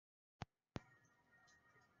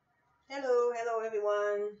Hello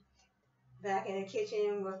everyone. Back in the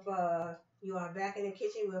kitchen with you are back in the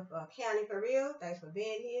kitchen with County for Real. Thanks for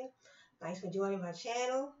being here. Thanks for joining my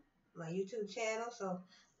channel, my YouTube channel. So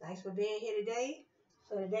thanks for being here today.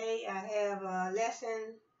 So today I have a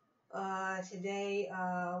lesson. Today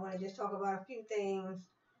I want to just talk about a few things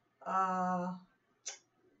uh,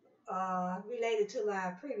 related to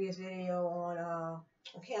my previous video on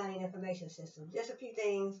accounting information systems. Just a few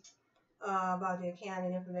things about the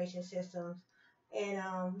accounting information systems. And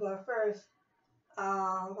but first,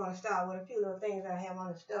 I'm going to start with a few little things that I have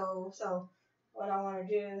on the stove. So what I want to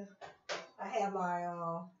do, I have my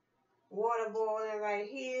water boiling right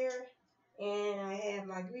here, and I have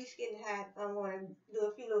my grease getting hot. I'm going to do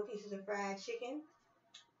a few little pieces of fried chicken.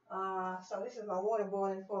 So this is my water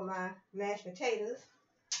boiling for my mashed potatoes.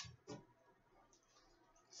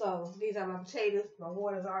 So these are my potatoes. My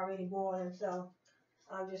water's already boiling, so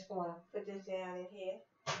I'm just going to put this down in here.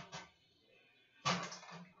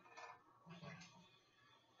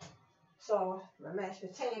 So my mashed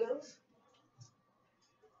potatoes.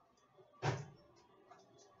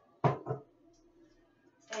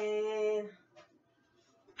 And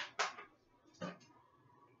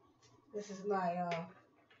this is my,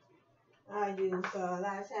 I use, a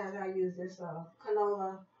lot of times I use this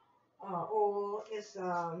canola oil. It's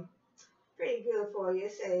pretty good for you.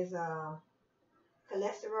 It says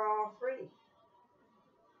cholesterol free.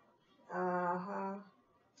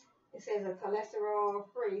 It says a cholesterol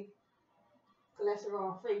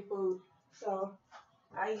free food. So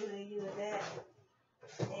I usually use that.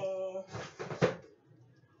 And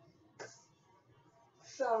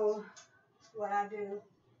so what I do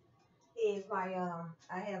is I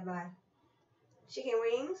have my chicken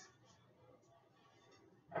wings.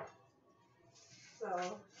 So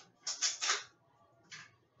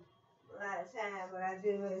a lot of times what I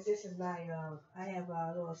do is this is my I have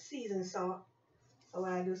a little seasoned salt. So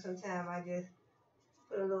what I do sometimes I just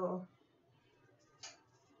put a little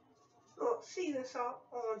seasoned salt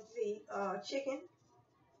on the chicken,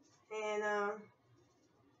 and a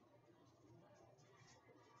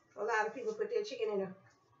lot of people put their chicken in the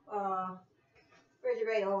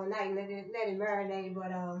refrigerator overnight and let it marinate.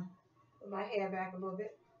 But put my hair back a little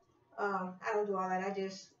bit. I don't do all that. I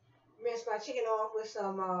just rinse my chicken off with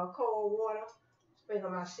some cold water, sprinkle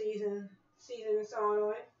my seasoning salt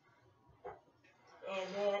on it,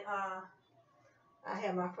 and then I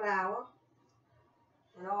have my flour.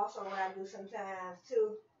 And also what I do sometimes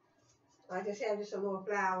too, I just have just a little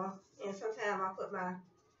flour, and sometimes I put my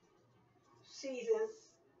seasoning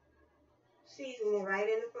right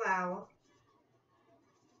in the flour,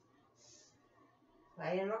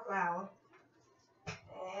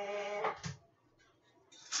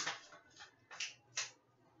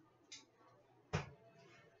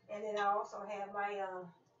 and then I also have my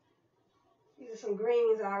these are some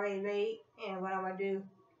greens already made, and what I'm gonna do,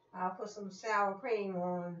 I'll put some sour cream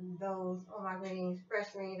on my greens,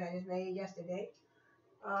 fresh greens I just made yesterday.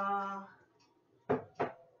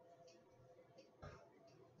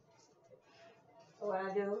 So what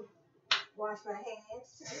I do, wash my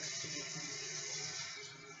hands.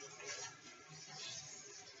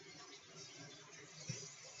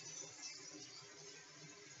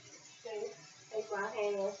 Take my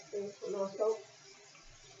hands, with a little soap.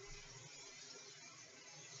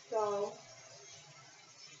 So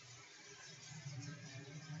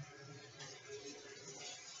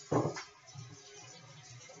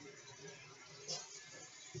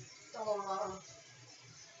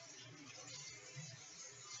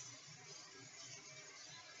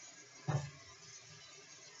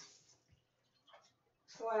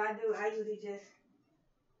So what I do, I usually just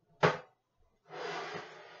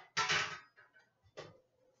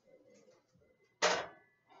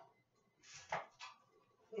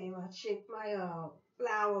my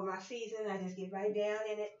flour, my seasoning, I just get right down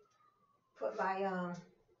in it. Put my I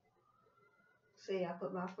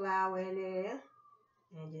put my flour in there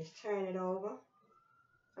and just turn it over.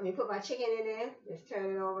 Put my chicken in there, just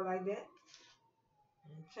turn it over like that.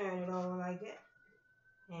 And turn it over like that.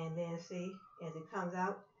 And then see, as it comes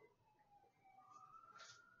out,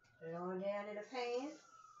 put it on down in the pan.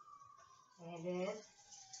 And then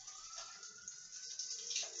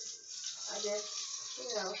I just,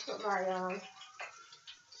 put my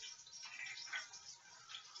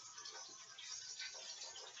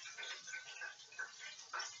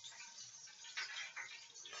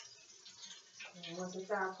and once it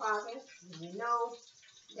starts popping, you know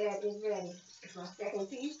that it's ready. It's my second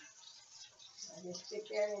piece. I just stick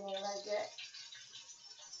that in there like that.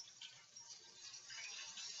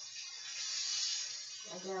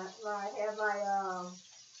 I have my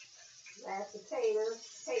mashed potatoes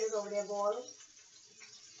over there there boiling.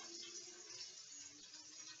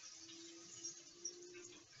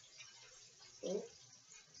 See?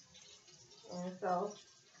 And so,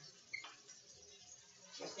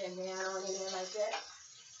 get that down in there like that.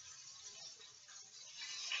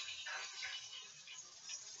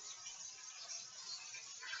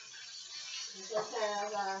 And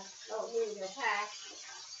sometimes I don't need it high.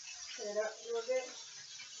 Put it up a little bit.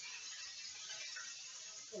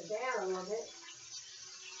 Put it down a little bit.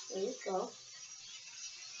 There you go.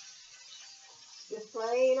 Just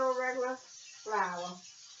plain old regular flour.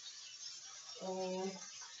 And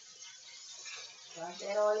drop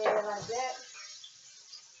that on there like that.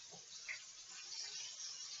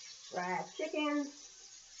 Fried chicken.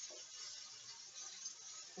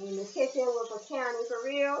 In the kitchen with a county for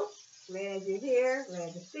real. Glad you're here.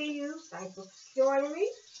 Glad to see you. Thanks for joining me.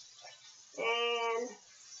 And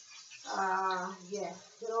yeah,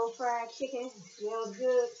 good old fried chicken. It smells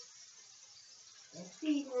good. And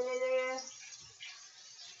seasoning in there.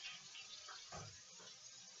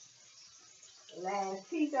 The last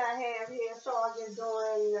piece I have here, so I'm just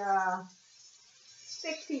doing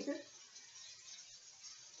 6 pieces.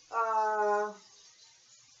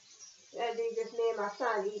 That'd be just me and my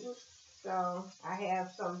son eating. So I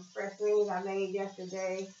have some fresh greens I made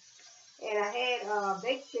yesterday. And I had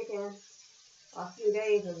baked chicken a few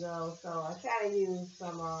days ago. So I try to use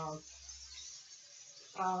some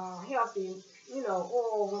healthy, you know,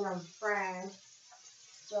 oil when I'm frying.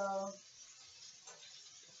 So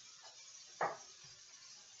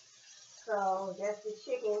that's the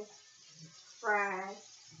chicken fried.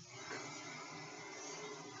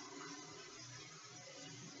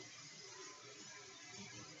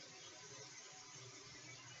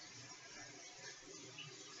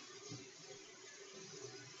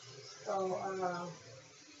 So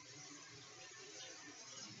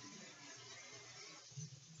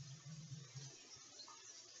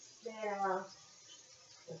then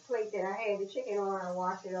the plate that I had the chicken on, I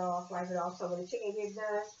wash it off, wipe it off. So when the chicken gets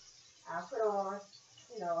done, I'll put on,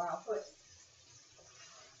 you know, I'll put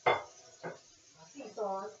a piece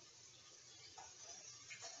on.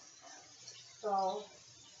 So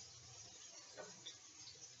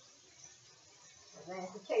the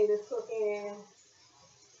mashed potatoes cooking,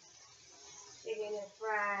 chicken is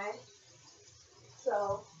fried. So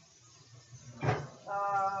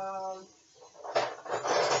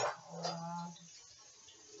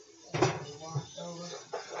wash over.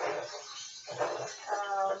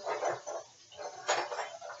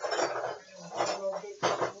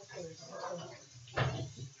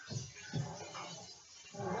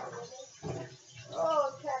 Oh,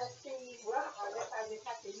 trying to see. Well, I guess I just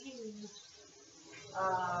have to use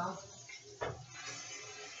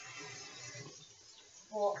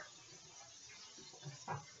fork.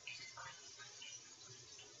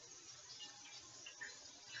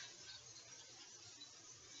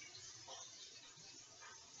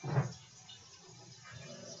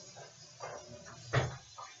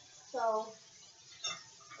 So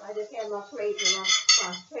I just have my plate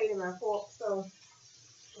and my fork. So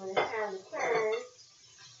when it's time to turn,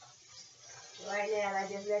 right now I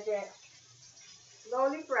just let that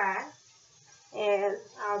slowly fry, and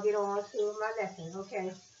I'll get on to my lesson. Okay.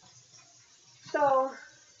 So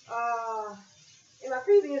in my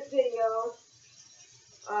previous video,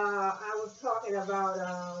 I was talking about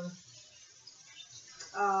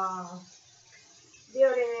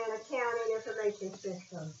building an accounting information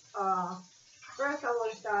system. First, I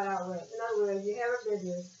want to start out with, in other words, you have a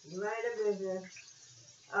business, you run a business,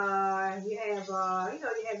 you have, you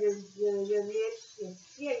have your niche, you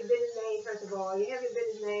have your business name, first of all, you have your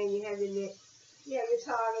business name, you have your niche, you have your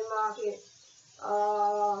target market,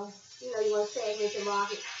 you want to segment your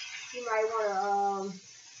market, you might want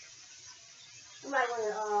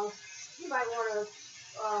to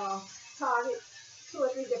target 2 or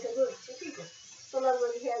 3 different groups of people. So in other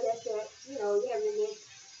words, you have that set, you have your niche,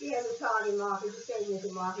 you have your target market, you segment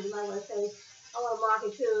your market. You might want to say, I want to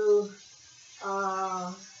market to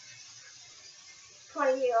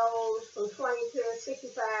 20-year-olds from 20 to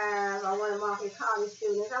 65. I want to market college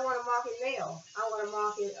students. I want to market male. I want to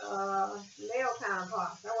market male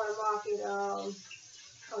counterparts. I want to market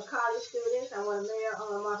college students. I want to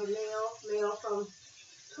market male from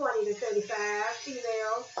 20 to 35,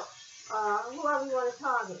 female, whoever you want to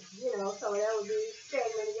target, so that would be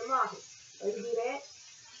segmenting your market. So you do that.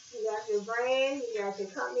 You got your brand, you got your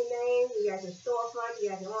company name, you got your storefront, you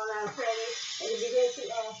got your online presence, and you begin to,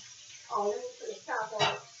 let me put the top on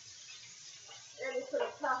it. Let me put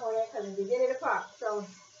the top on that because it's beginning to pop. So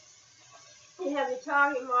you have your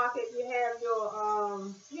target market, you have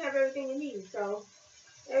your, you have everything you need. So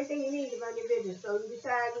everything you need to run your business. So you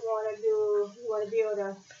decide you want to build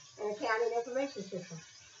an accounting information system.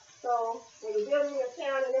 So when you're building your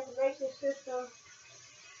accounting information system,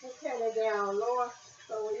 let's turn it down lower.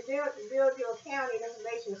 So when you build your accounting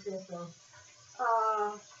information system,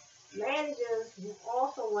 managers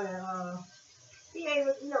also want to be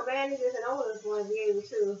able, managers and owners want to be able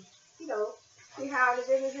to, see how the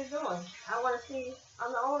business is doing. I want to see,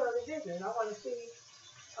 I'm the owner of the business. I want to see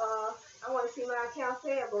my accounts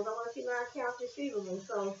payables. I want to see my accounts receivables.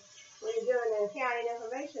 So when you're doing an accounting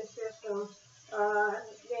information system,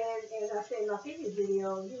 then as I said in my previous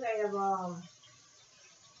video, you have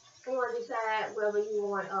you want to decide whether you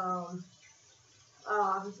want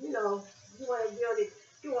you want to build it.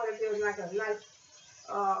 You want to build like a nice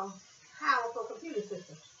powerful computer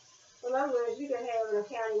system. So in other words, you can have an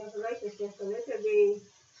accounting information system. It could be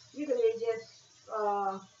you can be just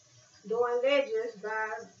doing ledgers by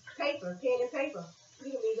paper, pen and paper.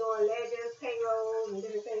 You can be doing ledgers, payrolls, and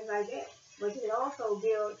different things like that. But you can also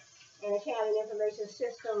build an accounting information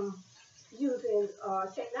system using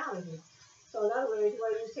technology. So in other words, you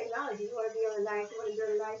want to use technology. You want to build a nice,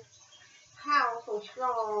 powerful,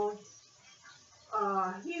 strong,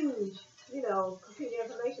 huge, computer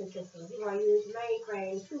information system. You want to use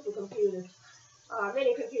mainframes, supercomputers,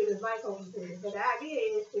 mini computers, microcomputers. But the idea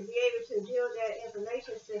is to be able to build that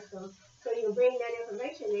information system so you can bring that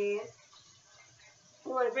information in.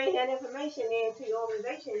 You want to bring that information into your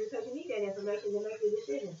organization because you need that information to make your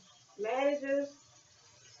decisions. Managers,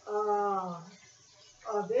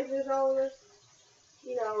 business owners,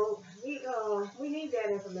 we need that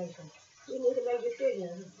information. We need to make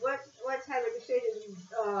decisions. What type of decisions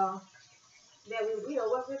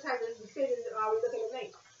what type of decisions are we looking to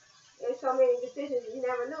make? There's so many decisions you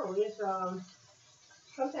never know. It's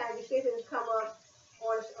sometimes decisions come up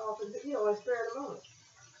on a spur of the moment.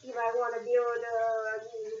 You might want to build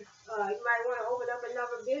you might want to open up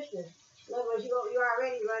another business. In other words, you're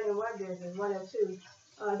already running one business, one or two.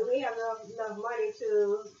 Do we have enough money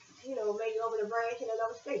to maybe open a branch in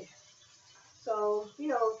another state? So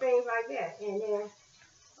things like that. And then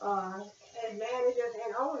as managers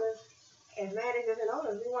and owners,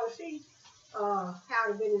 we want to see how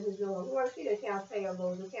the business is doing. We want to see the accounts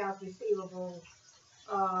payables, accounts receivables,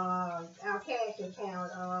 our cash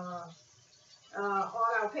account, all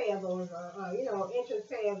our payables, interest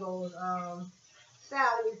payables,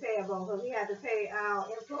 salary payables, because we have to pay our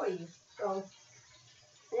employees. So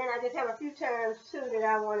then I just have a few terms too that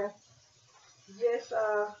I want to just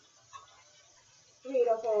read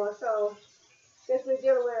up on. So since we're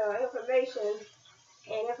dealing with information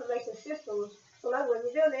and information systems, so in other words,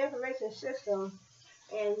 we build the information system,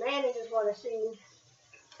 and managers want to see,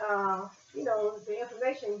 the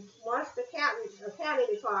information. Once the accounting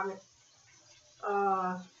department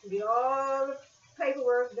get all the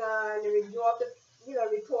paperwork done, and review all the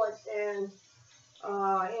reports and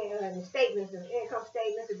the statements, the income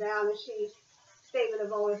statements, the balance sheet, statement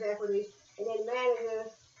of owner's equity, and then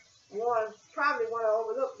managers probably want to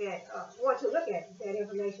look at that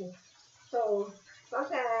information. So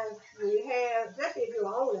sometimes when you have, especially if you're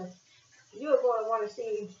an owner, you're going to want to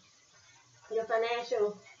see the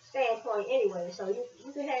financial standpoint anyway. So you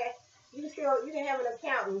can have an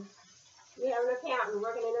accountant. You have an accountant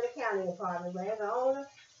working in an accounting department, but as an owner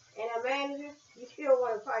and a manager, you still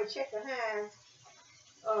want to probably check behind,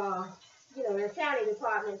 the accounting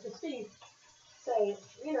department to see,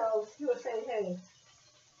 you would say, hey,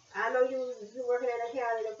 I know you working in the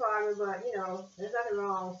accounting department, but there's nothing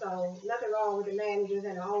wrong. So nothing wrong with the managers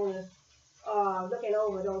and the owners looking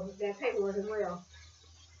over that paperwork as well.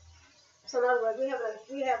 So in other words,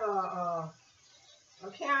 we have a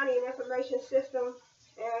accounting information system,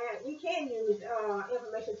 and we can use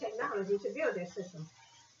information technology to build that system.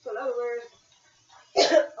 So in other words,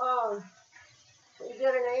 when you're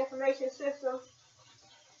building an information system,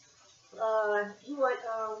 you want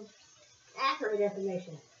accurate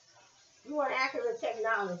information. You want accurate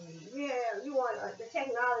technology. You want the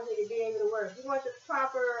technology to be able to work. You want the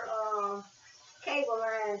proper cable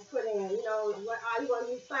lines put in. Are you going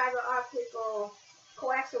to use fiber optic or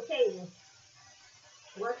coaxial cable?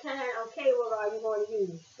 What kind of cable are you going to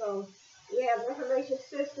use? So we have information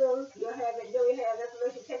systems. Then we have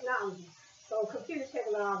information technology. So computer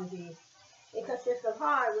technology. It consists of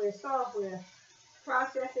hardware, software,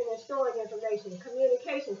 processing and storing information,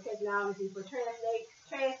 communications technology for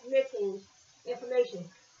transmitting information.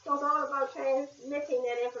 So it's all about transmitting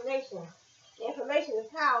that information. The information is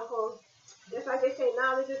powerful. Just like they say,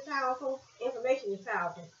 knowledge is powerful, information is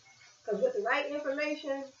powerful. Because with the right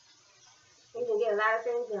information, you can get a lot of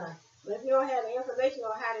things done. But if you don't have the information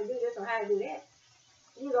on how to do this or how to do that,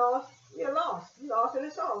 you're lost. You're lost in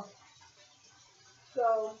the sauce.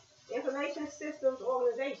 So, information systems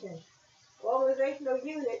organization. Organizational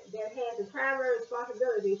unit that has the primary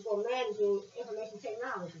responsibility for managing information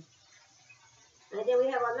technology. And then we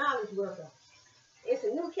have our knowledge worker. It's a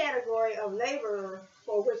new category of laborer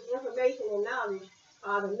for which information and knowledge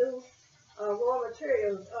are the new raw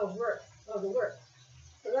materials of the work.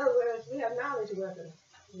 In other words, we have knowledge workers.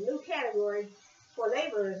 A new category for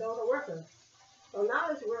laborers, those are workers. So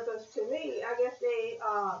knowledge workers, to me, I guess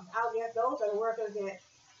those are the workers that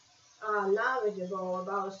are knowledgeable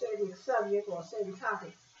about a certain subject or a certain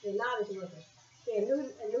topic. They're knowledge workers. They're a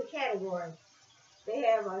new category. They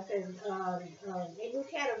have, a new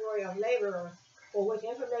category of laborer for which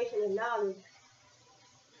information and knowledge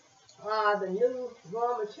are the new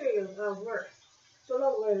raw materials of work. So in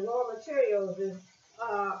other words, raw materials is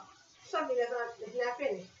something that's not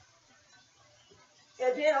finished.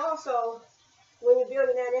 And then also, when you're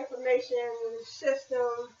building that information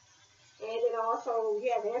system, and then also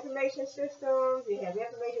you have the information systems, you have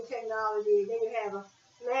information technology, then you have a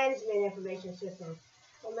management information system.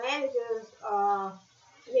 So managers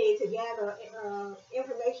need to gather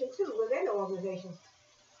information too within the organization.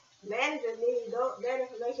 Managers need that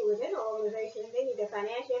information within the organization. They need the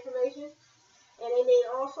financial information, and they need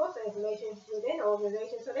all sorts of information within the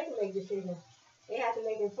organization so they can make decisions. They have to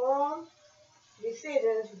make informed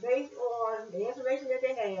decisions based on the information that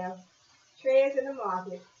they have, trends in the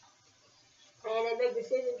market, and they make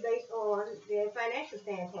decisions based on their financial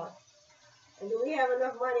standpoint. And do we have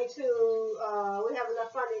enough money we have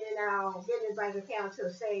enough funding in our business bank account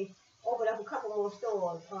to, say, open up a couple more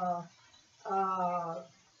stores,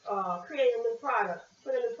 create a new product,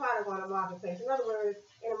 put a new product on the marketplace. In other words,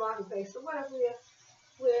 in the marketplace. So what if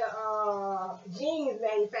we're jeans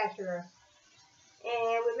manufacturer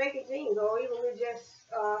and we're making jeans, or even we're just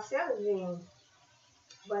selling jeans?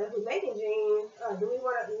 But if we're making jeans, do we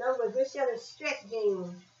want to, in other words, we're selling stretch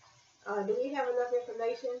jeans. Do we have enough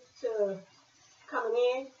information to coming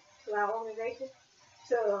in to our organization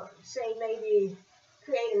to say maybe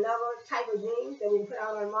create another type of jeans that we can put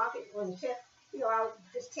out on the market on the test? I'll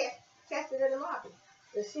just test it in the market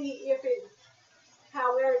to see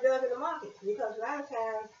how well it does in the market. Because a lot of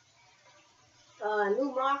times,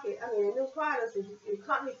 new products, the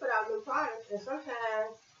companies put out new products, and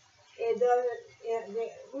sometimes it doesn't,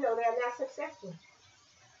 they're not successful.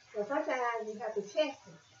 So sometimes you have to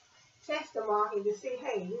test the market to see,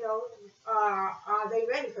 hey, are they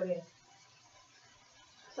ready for this?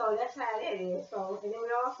 So that's how it is. So, and then we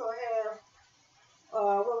also have,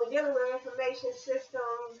 when we're dealing with information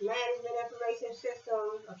systems, management information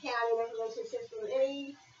systems, accounting information systems,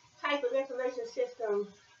 any type of information system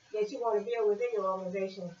that you want to build within your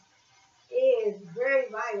organization is very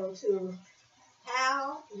vital to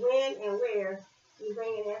how, when, and where you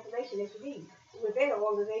bring in the information that you need within the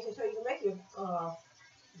organization so you can make your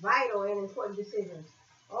vital and important decisions.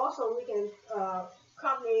 Also, we can,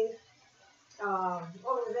 companies,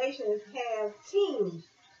 organizations have teams.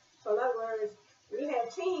 So in other words, we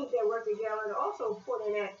have teams that work together and also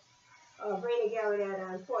bring together that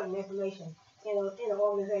important information in an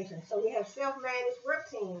organization. So we have self-managed work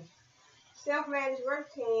teams. Self-managed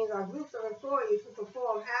work teams are groups of employees who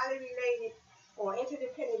perform highly related or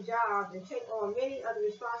interdependent jobs and take on many other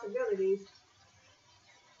responsibilities.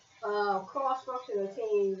 Cross-functional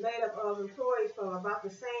teams made up of employees from about the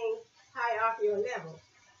same hierarchy or level.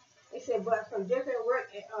 They said, but from different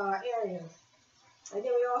work areas. And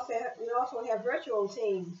then we also have virtual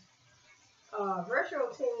teams. Virtual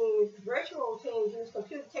teams use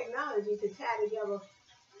computer technology to tie together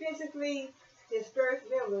physically dispersed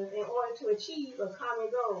members in order to achieve a common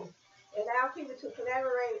goal. Allow people to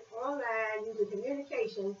collaborate online using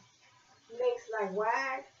communication links like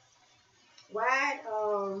wide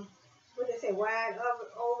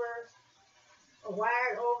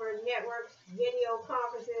over networks, video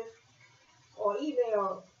conferences, or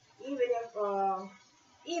email,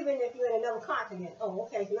 even if you're in another continent. Oh,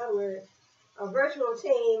 okay. So in other words, a virtual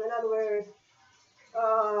team. In other words,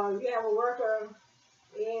 you have a worker,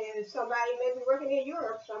 and somebody may be working in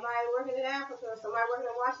Europe, somebody working in Africa, somebody working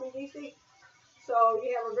in Washington D.C. So you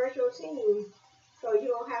have a virtual team, so you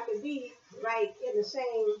don't have to be right in the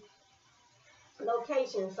same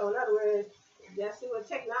location. So in other words, that's what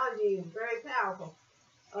technology is very powerful.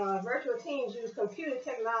 Virtual teams use computer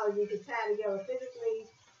technology to tie together physically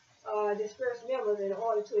dispersed members in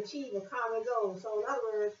order to achieve a common goal. So in other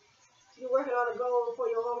words, you're working on a goal for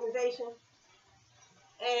your organization,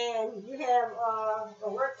 and you have a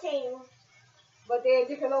work team, but they're in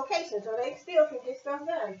different locations, so they still can get stuff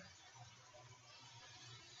done.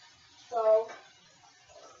 So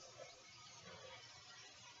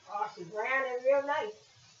Oh, she's browning real nice.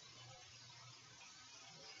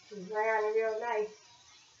 She's browning real nice.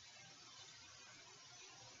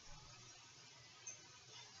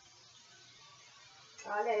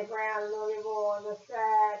 I'll let it brown a little bit more on the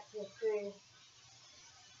side. Let's see.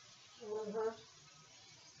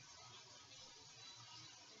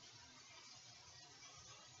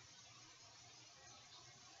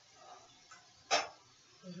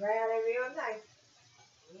 It's browning real nice.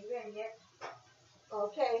 Ain't ready yet.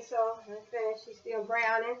 Okay, so let's finish. She's still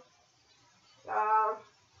browning. Um,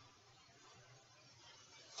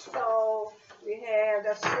 so we have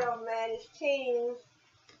the self-managed teams.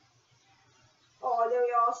 Oh, then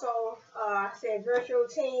we also said virtual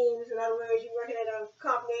teams. In other words, you're working at a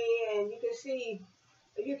company and you can see,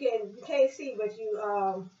 you can't see, but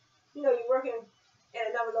you're working at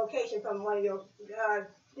another location from one of your,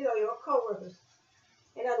 your coworkers.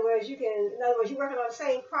 In other words, you're working on the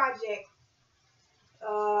same project.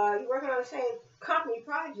 You're working on the same company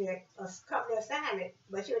project, a company assignment,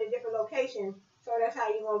 but you're in a different location. So that's how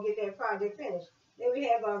you're gonna get that project finished. Then we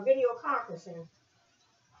have video conferencing.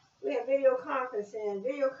 We have video conferencing.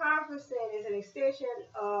 Video conferencing is an extension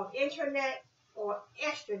of intranet or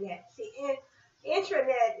extranet. See,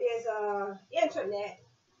 intranet is internet.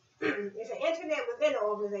 It's an internet within the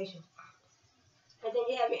organization. And then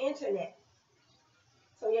you have your internet.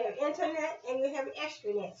 So you have internet and you have an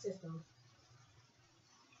extranet system.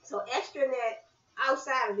 So extranet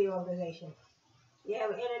outside of the organization. You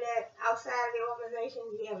have an internet outside of the organization.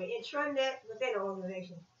 You have an intranet within the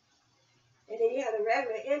organization. And then you have the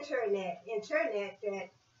regular internet that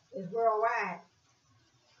is worldwide.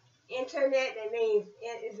 Internet, that means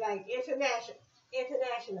it's like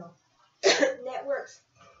international networks.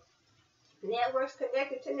 Networks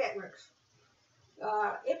connected to networks.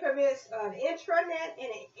 It permits an intranet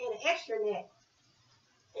and an extranet.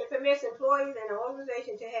 It permits employees and the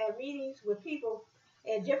organization to have meetings with people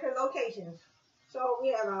at different locations. So we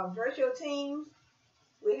have our virtual teams.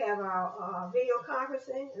 We have our video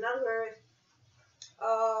conferencing. In other words,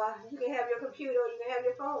 you can have your computer, you can have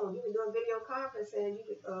your phone. You can do a video conferencing. You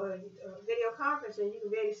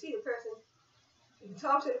can be able to see the person. You can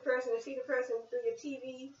talk to the person and see the person through your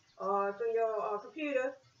TV or through your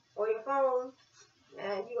computer or your phone,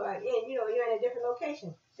 and you're in a different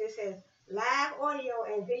location. So it says live audio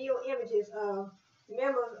and video images of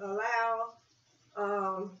members allow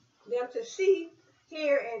them to see,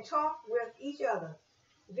 hear, and talk with each other.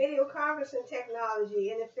 Video conferencing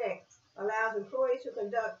technology, in effect, allows employees to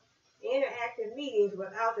conduct interactive meetings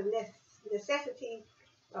without the necessity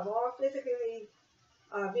of all physically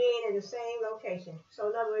being in the same location. So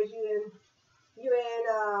in other words, you're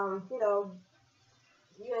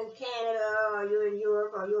in Canada, or you're in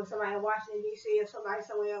Europe, or you're somebody in Washington D.C. or somebody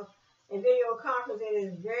somewhere else. And video conferencing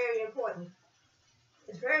is very important.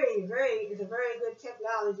 It's a very good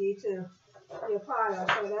technology to be a part of.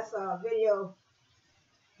 So that's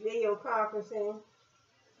video conferencing.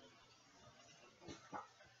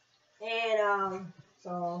 And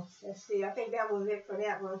so let's see. I think that was it for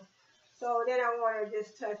that one. So then I want to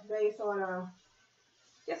just touch base on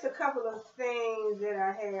just a couple of things that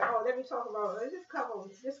I had. Oh, let me talk about this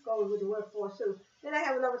goes with the workforce too. Then I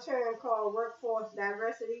have another term called workforce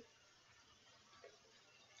diversity.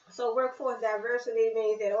 So workforce diversity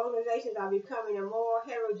means that organizations are becoming a more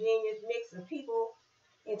heterogeneous mix of people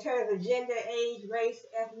in terms of gender, age, race,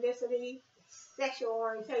 ethnicity, sexual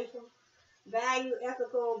orientation, value,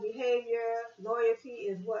 ethical behavior, loyalty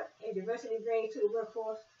is what a diversity brings to the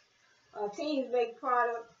workforce. Teams make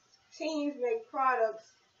products,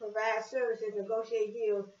 provide services, negotiate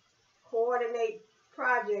deals, coordinate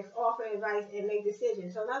projects, offer advice, and make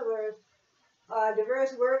decisions. So in other words,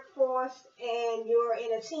 diverse workforce, and you're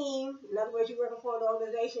in a team. In other words, you're working for an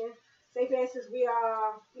organization. Say, for instance, we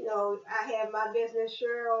are, I have my business,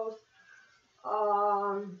 Cheryl's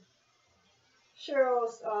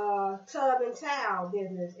Tub and Towel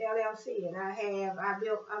business, LLC, and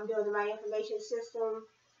I'm building my information system.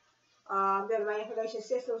 Building my information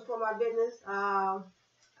systems for my business.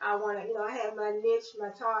 I want to, I have my niche, my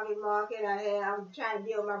target market. I'm trying to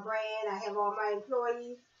build my brand. I have all my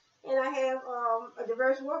employees, and I have a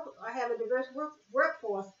diverse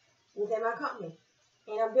workforce within my company,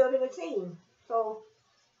 and I'm building a team. So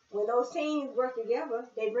when those teams work together,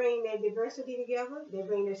 they bring their diversity together. They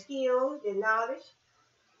bring their skills, their knowledge,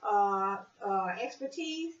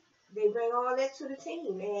 expertise. They bring all that to the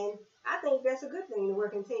team, and I think that's a good thing to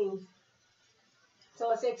work in teams.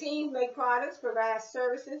 So it said teams make products, provide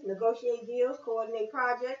services, negotiate deals, coordinate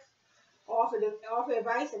projects, offer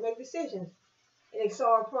advice, and make decisions. And they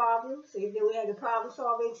solve problems. So then we have the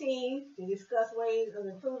problem-solving team to discuss ways of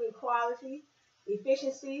improving quality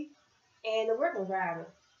efficiency, and the work environment.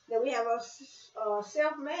 Then we have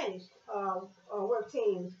self-managed work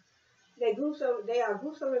teams. They are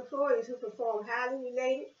groups of employees who perform highly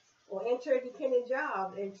related or interdependent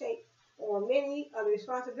jobs and take on many of the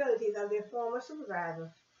responsibilities of their former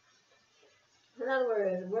supervisor. In other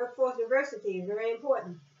words, workforce diversity is very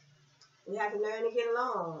important. We have to learn to get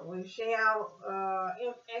along. We share our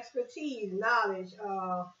expertise, knowledge,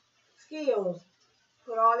 skills.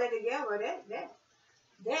 Put all that together.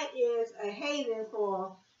 That is a haven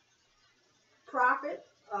for profit,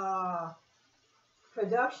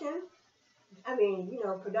 production. I mean,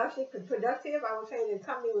 productive. I would say the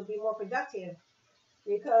company would be more productive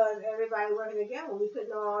because everybody working together. We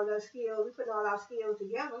putting all our skills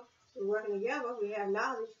together. We're working together. We have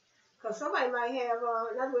knowledge. Because somebody might have,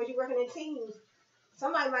 in other words, you're working in teams.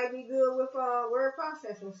 Somebody might be good with word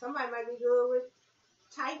processing. Somebody might be good with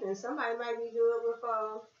typing. Somebody might be good with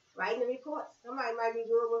writing the reports. Somebody might be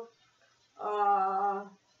good with,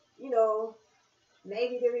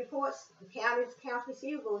 maybe the reports, accounts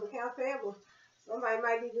receivables, accounts payables. Somebody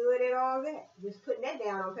might be good at all that, just putting that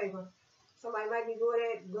down on paper. Somebody might be good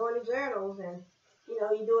at doing the journals and,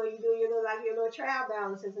 you do your little trial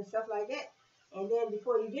balances and stuff like that. And then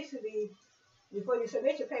before you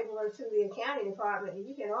submit your paperwork to the accounting department,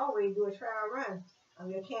 you can always do a trial run of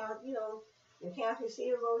your account, your accounts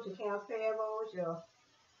receivables, your accounts payables, your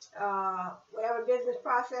whatever business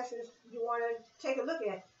processes you want to take a look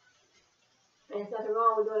at. And there's nothing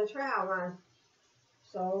wrong with doing a trial run.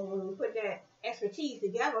 So when we put that expertise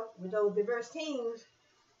together with those diverse teams,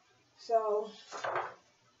 so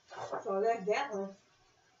that's that one.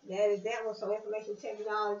 That is that one. So information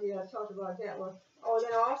technology, I talked about that one. Oh,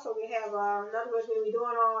 then also we have, in other words, when we're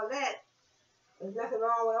doing all that, there's nothing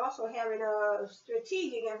wrong with also having a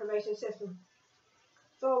strategic information system.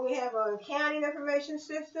 So we have an accounting information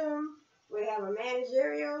system. We have a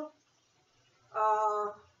managerial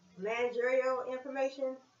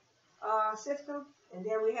information system, and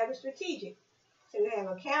then we have a strategic. So we have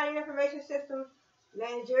accounting information system,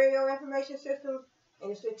 managerial information system,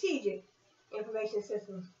 and a strategic information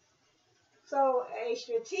system. So a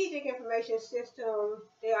strategic information system,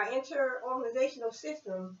 they are inter-organizational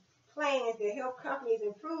system plans that help companies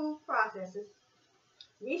improve processes,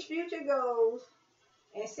 reach future goals,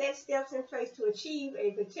 and set steps in place to achieve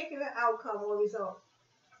a particular outcome or result.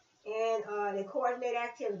 And they coordinate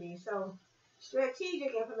activities. So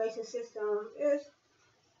strategic information system is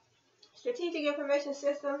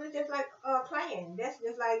just like a plan. That's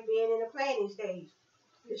just like being in the planning stage.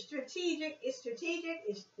 The strategic is strategic.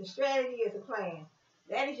 The strategy is a plan.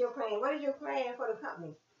 That is your plan. What is your plan for the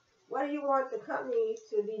company? What do you want the company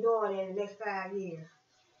to be doing in the next 5 years?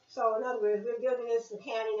 So in other words, we're building this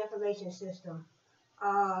accounting information system.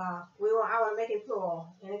 I want to make it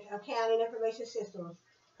plural, an accounting information system.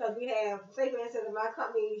 Because we have, say for instance, in my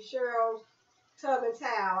company, Cheryl's Tub and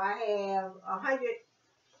Towel, I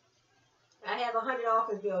have 100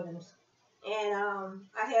 office buildings. And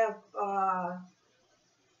I have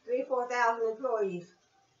 3,000-4,000 employees.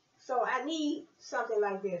 So I need something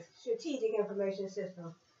like this, strategic information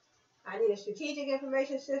system. I need a strategic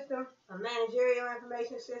information system, a managerial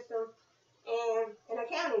information system, and an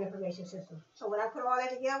accounting information system. So when I put all that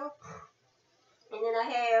together, and then I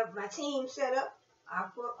have my team set up,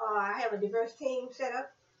 I have a diverse team set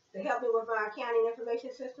up to help me with my accounting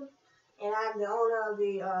information system, and I'm the owner of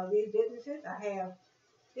these businesses. I have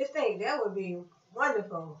this thing. That would be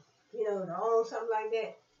wonderful, to own something like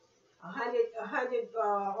that. 100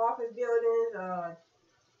 office buildings, 4,000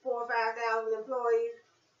 or 5,000 employees,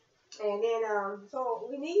 and then so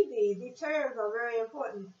we need these. These terms are very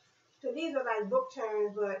important. So these are like book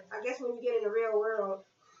terms, but I guess when you get in the real world,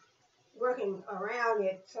 working around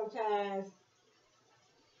it, sometimes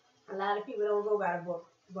a lot of people don't go by the book.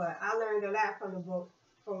 But I learned a lot from the book,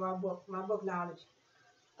 from my book knowledge.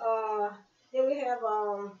 Then we have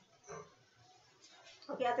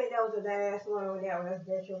okay, I think that was the last one on that one. That's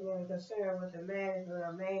virtual memory, concerned with the management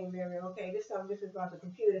of main memory. Okay, this is about the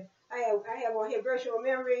computer. I have on here virtual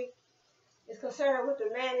memory. It's concerned with the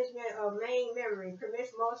management of main memory,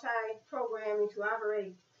 permits multi-programming to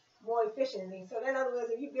operate more efficiently. So in other words,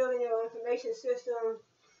 if you're building your information system,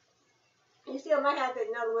 you still might have to,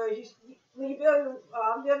 in other words, when you build,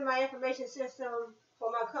 I'm building my information system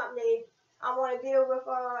for my company, I want to deal with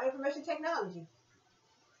information technology.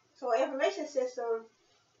 So information system,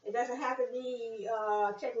 it doesn't have to be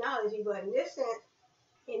technology, but in this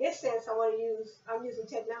sense, I'm using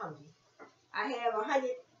technology. I have 100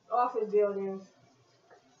 office buildings.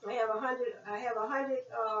 I have 100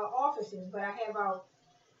 offices, but I have about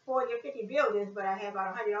 40 or 50 buildings, but I have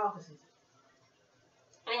about 100 offices.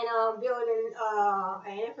 and building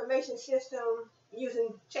an information system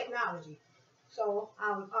using technology. So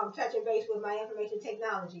I'm touching base with my information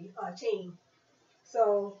technology team.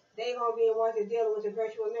 So they're gonna be the ones that deal with the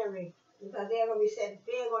virtual memory because they're gonna be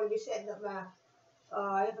setting up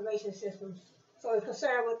my information systems. So it's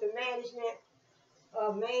concerned with the management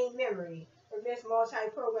of main memory, permits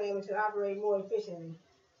multi-programming to operate more efficiently.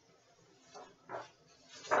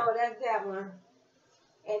 So that's that one.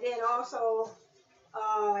 And then also,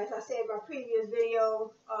 as I said in my previous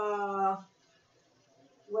video,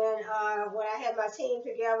 when I have my team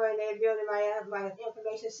together and they're building my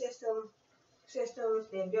information systems,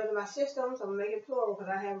 they're building my systems. I'm gonna make it plural because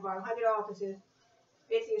I have about 100 offices,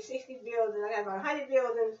 50 or 60 buildings. I have about 100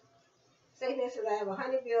 buildings. Say for instance, I have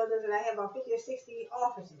 100 buildings and I have about 50 or 60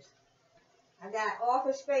 offices. I got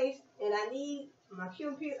office space and I need my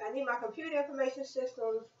computer information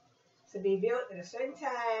systems to be built at a certain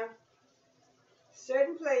time,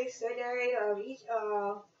 certain place, certain area of each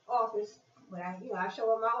office. When I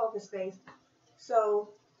show up my office space. So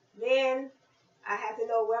then I have to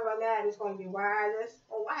know whether or not it's going to be wireless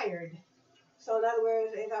or wired. So in other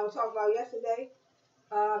words, as I was talking about yesterday,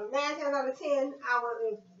 9 times out of 10, I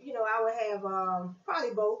would have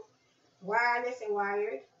probably both wireless and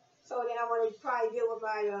wired. So then I want to probably deal with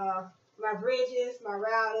my bridges, my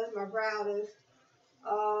routers, my browsers,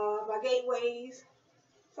 my gateways.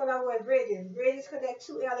 So in other words, bridges connect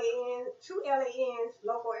two LANs,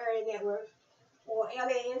 local area networks, or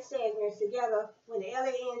LAN segments together when the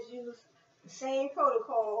LANs use the same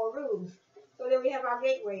protocol or rules. So then we have our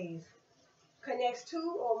gateways. Connects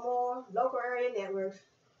 2 or more local area networks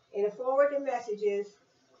and forward the messages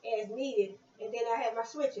as needed. And then I have my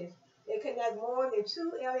switches. They connect more than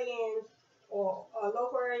 2 LANs or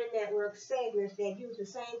local area network segments that use the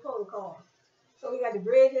same protocol. So we got the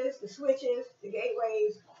bridges, the switches, the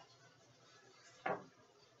gateways.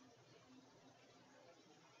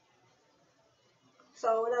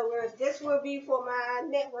 So in other words, this will be for my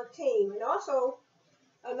network team. And also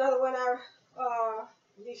another one I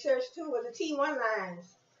researched too was the T1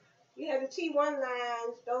 lines. You have the T1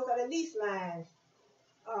 lines, those are the lease lines.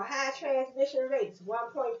 High transmission rates,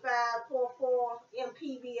 1.544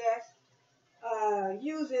 Mbps.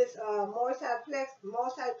 Uses multiplexes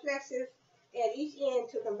at each end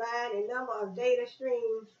to combine a number of data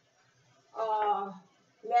streams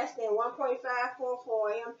less than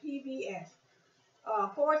 1.544 Mbps.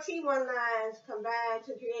 4 T1 lines combine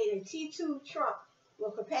to create a T2 trunk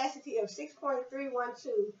with capacity of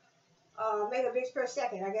 6.312 megabits per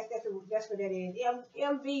second. I guess that's what that is.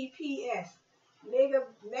 Mbps,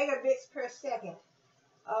 megabits per second.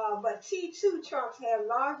 But T2 trunks have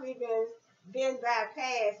largely been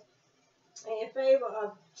bypassed in favor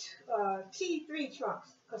of T3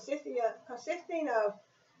 trunks, consisting of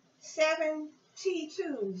 7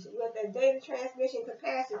 T2s with a data transmission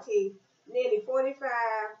capacity nearly 45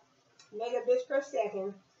 megabits per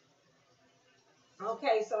second.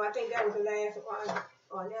 Okay, so I think that was the last one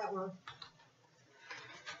on that one.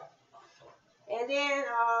 And then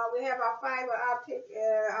we have our fiber optic.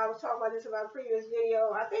 I was talking about this in my previous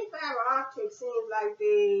video. I think fiber optic seems like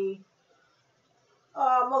the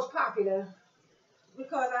most popular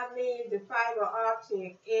because I believe the fiber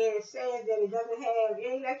optic, it says that it doesn't have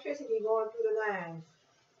any electricity going through the lines.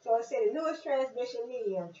 So it said the newest transmission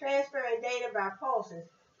medium, transferring data by pulses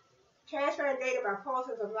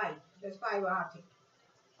of light. That's fiber optic.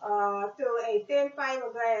 Through a thin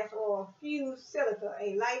fiberglass or fused silica,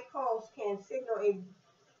 a light pulse can signal a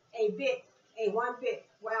 1 bit,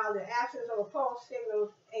 while the absence of a pulse signals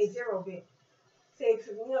a 0 bit. See,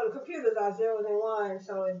 the computers are zeros and ones,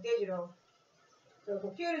 so it's digital. So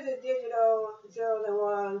computers is digital, zeros and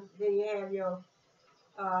ones. Then you have your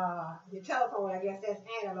telephone, I guess that's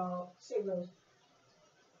analog signals.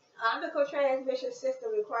 Optical transmission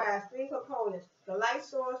system requires 3 components: the light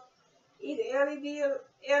source, either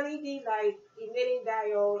LED light emitting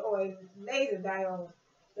diode or a laser diode,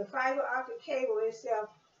 the fiber optic cable itself,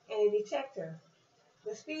 and a detector.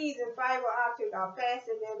 The speeds in fiber optic are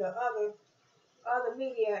faster than the other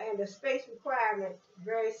media, and the space requirement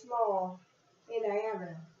very small in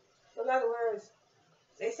diameter. So in other words,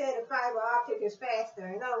 they say the fiber optic is faster.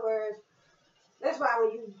 In other words, that's why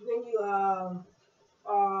when you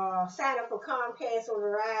sign up for Comcast or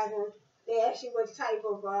Verizon, they ask you what type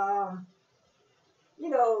of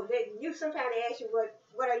sometimes they ask you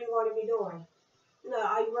what are you going to be doing.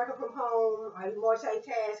 Are you working from home? Are you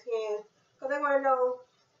multitasking? Because they want to know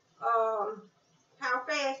how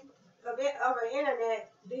fast of an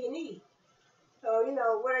internet do you need. So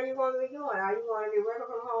what are you going to be doing? Are you going to be working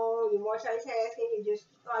from home? You multitasking?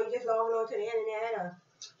 Are you just logging on to the internet? Or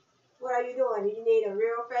what are you doing? Do you need a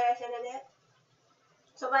real fast internet?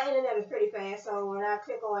 So my internet is pretty fast. So when I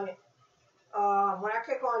click on it,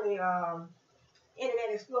 the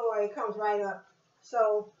Internet Explorer, it comes right up.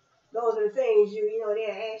 So those are the things they'll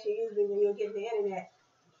ask you usually when you get the internet.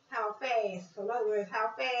 How fast? So in other words, how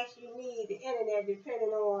fast you need the internet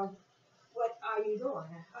depending on what are you doing.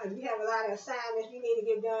 You have a lot of assignments you need to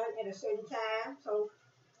get done at a certain time. So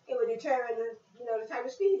it will determine the type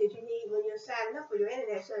of speed that you need when you're signing up for your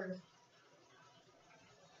internet service.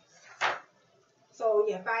 So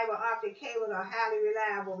yeah, fiber optic cables are highly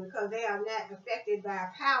reliable because they are not affected by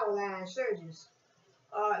power line surges,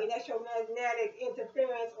 electromagnetic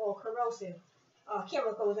interference, or corrosive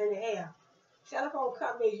chemicals in the air. Telephone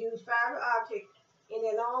companies use fiber optic in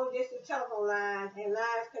their long-distance telephone lines and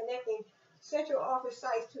lines connecting central office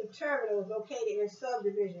sites to terminals located in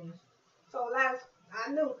subdivisions. So I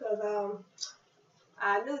knew because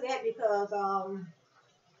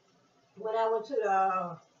when I went to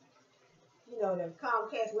the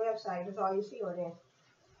Comcast website, that's all you see on there.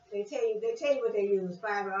 They tell you what they use: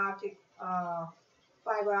 fiber optic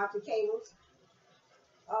cables.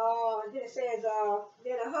 Then it says,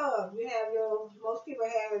 then a hub. Most people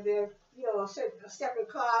have a separate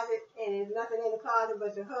closet, and there's nothing in the closet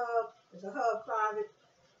but the hub. It's a hub closet.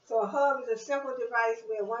 So a hub is a simple device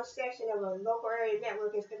where one section of a local area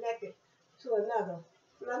network is connected to another.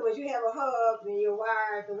 In other words, you have a hub, and the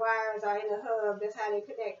wires are in the hub. That's how they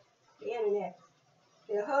connect the internet.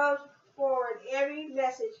 The hubs forward every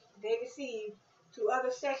message they receive to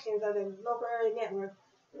other sections of the local area network,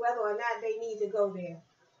 whether or not they need to go there.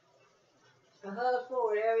 A hub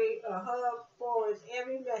forwards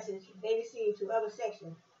every message they receive to other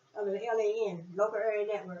sections of the LAN, local area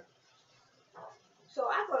network. So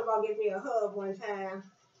I thought about getting me a hub one time.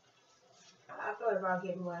 I thought about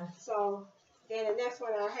getting one. So then the next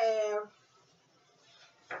one I have,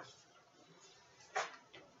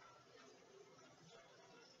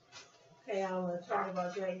 okay, I don't want to talk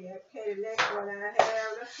about that yet. Okay, the next one I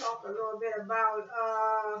have, let's talk a little bit about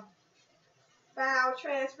file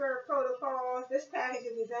transfer protocols. This package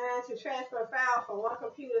is designed to transfer files from one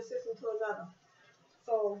computer system to another.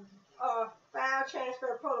 So, file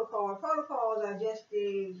transfer protocol. Protocols are just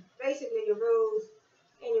basically the rules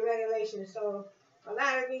and the regulations. So, a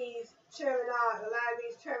lot of these terms,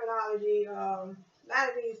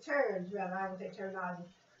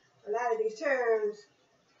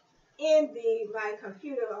 in my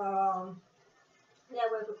computer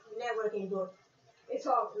networking book, it's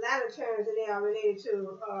all a lot of terms that they are related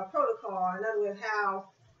to protocol. In other words, how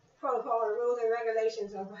protocol, the rules and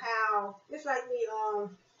regulations of how, just like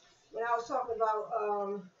when I was talking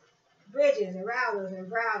about bridges and routers and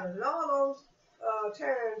browsers, and all those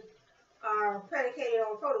terms are predicated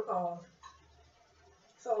on protocols.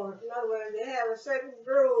 So in other words, they have a certain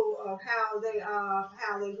rule of how they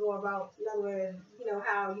go about. In other words,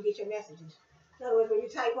 how you get your messages. In other words, when you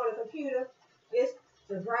type on a computer, it's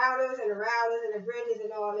the routers and the bridges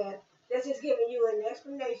and all that. That's just giving you an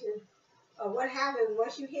explanation of what happens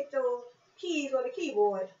once you hit those keys on the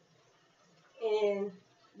keyboard. And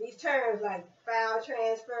these terms like file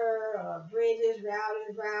transfer, bridges,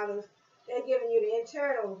 routers, they're giving you the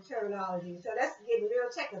internal terminology. So that's getting real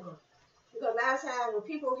technical. Because a lot of times when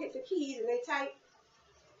people hit the keys and they type,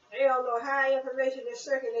 they don't know how information is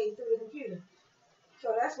circulating through the computer. So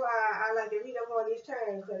that's why I like to read up on these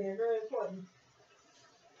terms, because they're very important.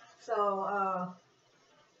 So,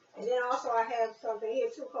 and then also I have something here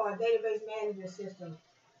too called database management system.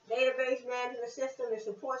 Database management system is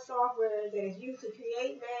support software that is used to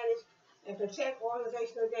create, manage, and protect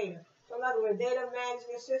organizational data. So in other words, data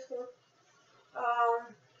management system,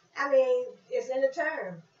 it's in the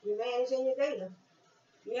term. You're managing your data.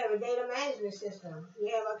 You have a data management system. You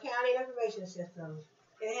have accounting information system.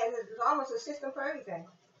 It's almost a system for everything.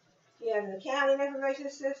 You have an accounting information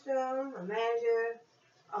system, a managerial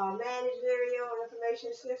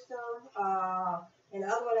information system, and the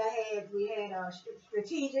other one we had a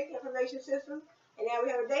strategic information system, and now we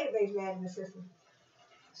have a database management system.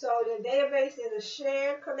 So the database is a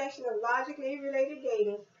shared collection of logically related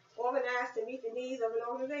data organized to meet the needs of an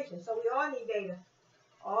organization. So we all need data.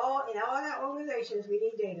 In all our organizations, we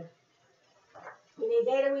need data. We need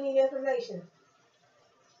data, we need information.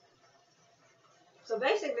 So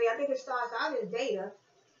basically, I think it starts out as data,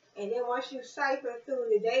 and then once you cipher through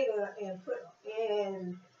the data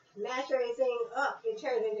and match everything up, it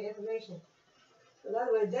turns into information. So in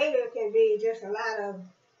other words, data can be just a lot of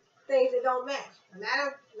things that don't match. A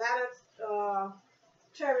lot of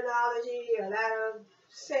terminology, a lot of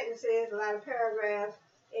sentences, a lot of paragraphs.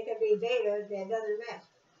 It can be data that doesn't match.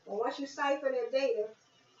 But once you cipher that data,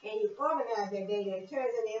 and you organize that data. It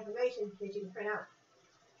turns into information that you can print out.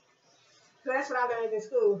 So that's what I learned in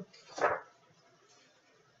school.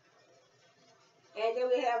 And then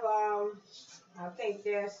we have, I think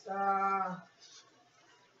there's,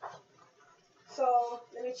 so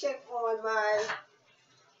let me check on my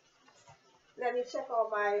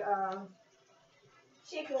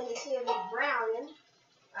chicken to see if it's browning.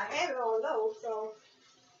 I have it on low, so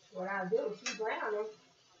what I'll do, she's browning.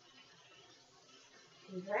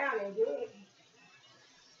 She's browning good.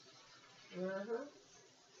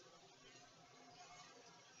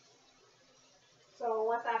 So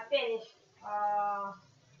once I finish, oh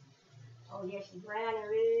yeah, she's browning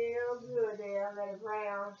real good there. Let it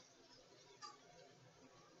brown.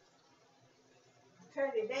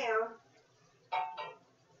 Turn it down.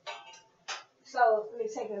 So let me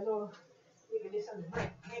take a little. We can do something to break.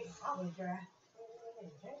 Make it always dry.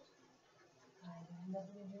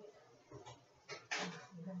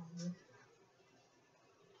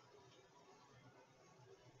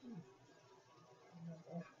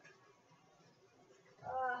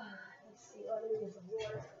 Let's see. Oh, let me get some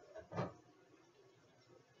water.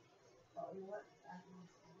 Oh, you know what?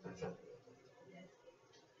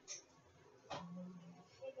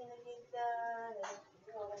 Chicken to get done.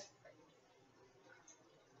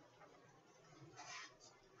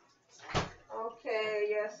 Okay,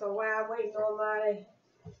 yeah, so while I'm waiting on my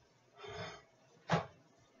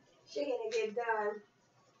chicken to get done,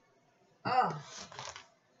 oh,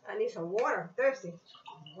 I need some water. I'm thirsty.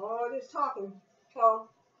 All this talking. So,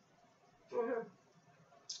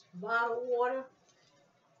 bottled water.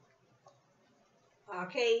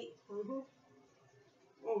 Arcade.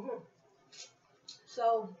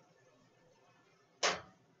 So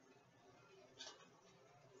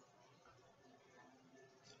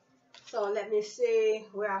let me see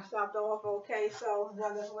where I stopped off. Okay, so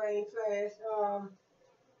I'm just waiting fast.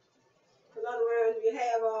 In other words, we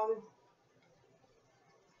have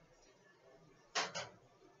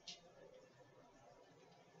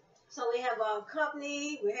so we have our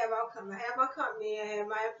company. I have my company. I have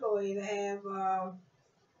my employees. I have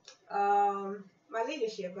my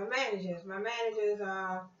leadership, my managers. My managers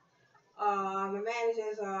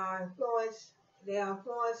are influence. Their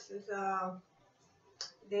influences.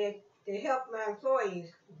 They help my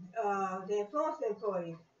employees. They influence the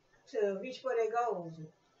employees to reach for their goals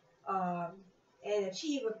and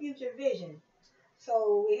achieve a future vision.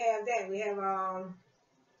 So we have that. We have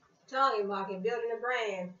target market, building a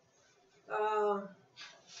brand.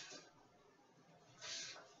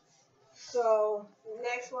 So the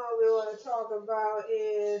next one we want to talk about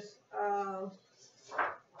is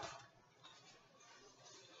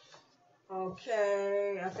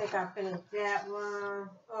okay, I think I finished that one.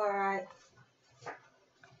 All right,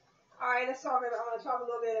 let's talk. I'm going to talk a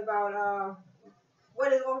little bit about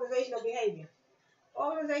what is organizational behavior.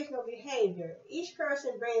 Organizational behavior. Each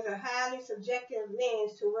person brings a highly subjective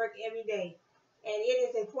lens to work every day, and it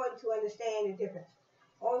is important to understand the difference.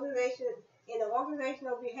 In the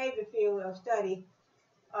organizational behavior field of study,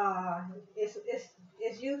 it's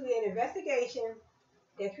usually an investigation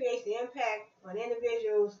that creates the impact on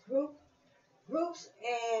individuals, groups,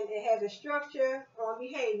 and it has a structure on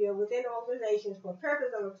behavior within organizations for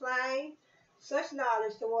purpose of applying such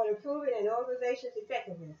knowledge toward improving an organization's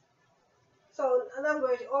effectiveness. So, in other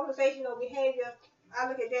words, organizational behavior, I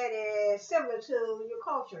look at that as similar to your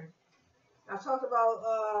culture. I talked about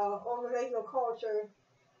organizational culture,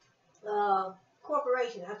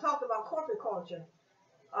 corporation. I talked about corporate culture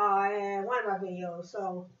in one of my videos.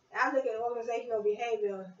 So, I look at organizational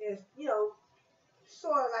behavior as,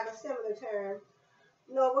 sort of like a similar term.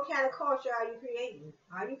 What kind of culture are you creating?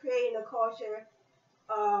 Are you creating a culture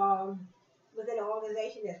within an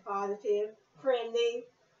organization that's positive, friendly,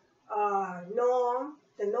 norm,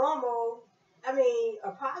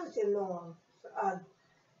 a positive norm.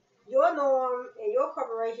 Your norm in your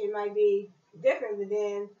corporation might be different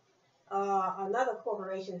than another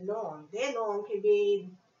corporation's norm. Their norm can be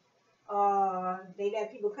they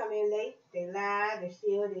let people come in late, they lie, they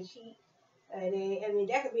steal, they cheat.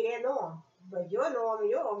 That could be their norm. But your norm in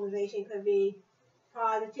your organization could be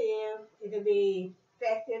positive, it could be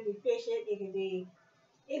effective, efficient, it could be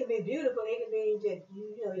beautiful, it could be just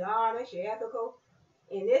you're honest, you're ethical.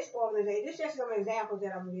 In this organization, this is just some examples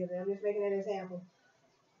that I'm giving. I'm just making an example.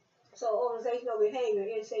 So organizational behavior,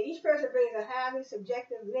 it says each person brings a highly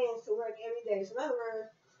subjective lens to work every day. So in other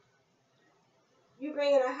words, you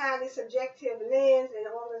bring in a highly subjective lens in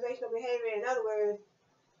organizational behavior. In other words,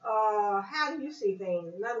 how do you see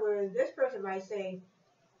things? In other words, this person might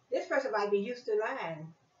be used to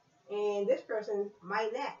lying, and this person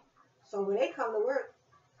might not. So when they come to work,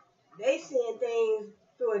 they seeing things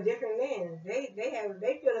through a different lens.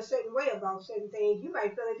 They feel a certain way about certain things. You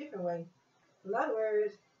might feel a different way. In other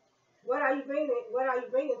words, what are you bringing? What are you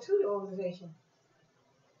bringing to the organization?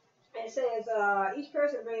 It says each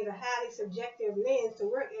person brings a highly subjective lens to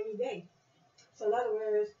work every day. So in other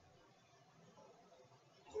words,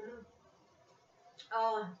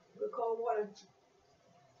 with cold water.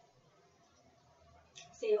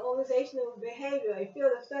 See, organizational behavior, a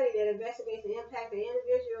field of study that investigates the impact that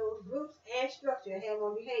individuals, groups, and structure have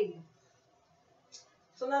on behavior.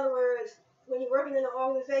 So in other words, when you're working in an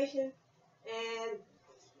organization, and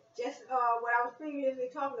just what I was previously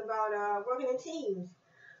talking about, working in teams.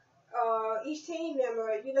 Each team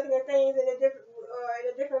member, you're looking at things in a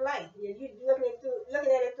different light. You're looking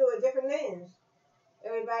at it through a different lens.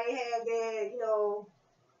 Everybody has their,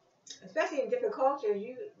 especially in different cultures.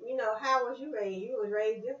 How was you raised? You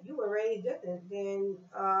were raised different than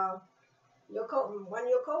one of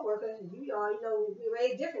your coworkers. We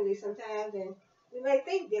raised differently sometimes, and we may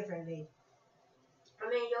think differently. I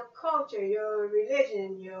mean, your culture, your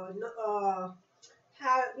religion, your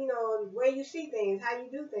how the way you see things, how you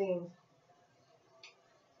do things.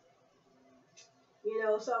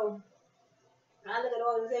 So I look at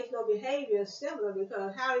organizational behavior as similar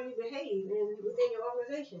because how do you behave within your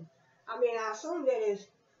organization? I mean, I assume that it's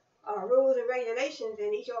rules and regulations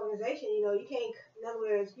in each organization. You can't, in other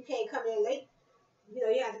words, you can't come in late. You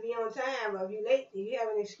have to be on time. Or if you're late, if you have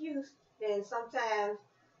an excuse, then sometimes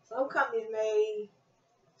some companies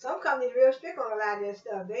real strict on a lot of this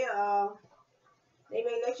stuff. They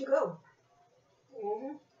may let you go.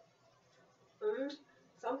 Mhm. Mhm.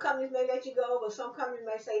 Some companies may let you go, but some companies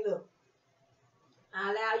may say, look,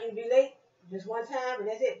 I allow you to be late just one time, and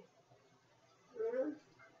that's it. Mhm.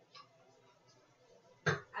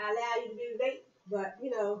 I allow you to be late, but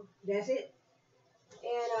that's it.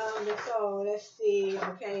 And so let's see.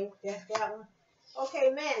 Okay, that's that one.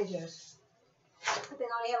 Okay, managers. I think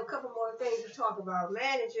I only have a couple more things to talk about.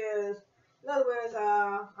 Managers. In other words,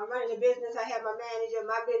 I'm running a business. I have my manager.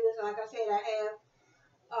 My business, like I said,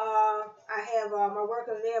 I have my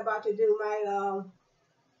workers. They're about to do my.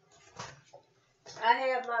 I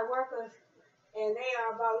have my workers, and they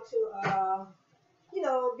are about to,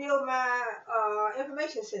 build my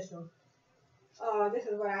information system. This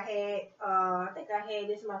is what I had. I think I had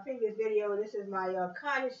this in my previous video. This is my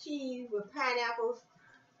cottage cheese with pineapples.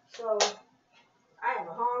 So I am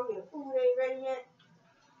hungry. The food ain't ready yet.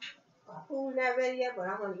 My food's not ready yet, but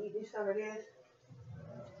I'm gonna eat me some of this.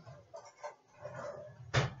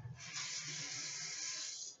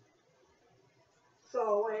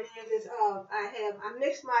 So what it is I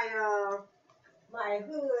mixed my hood. I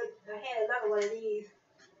had another one of these.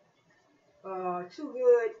 Too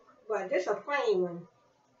good, but this a plain one.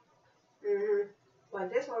 But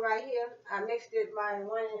this one right here, I mixed it.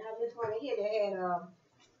 This one here that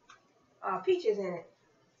had peaches in it.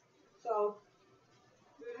 So,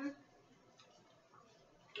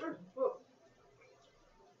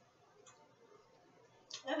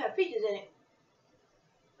 it had peaches in it.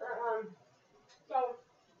 So,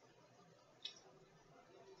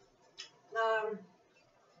 um,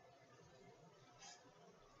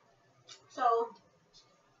 so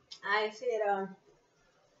I said,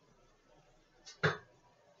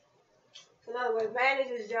 in other words,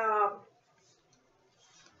 manager's job.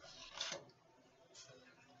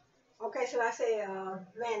 Okay, so I say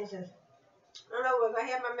managers. In other words, I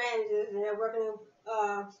have my managers and they're working in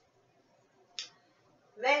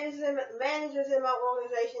managers in my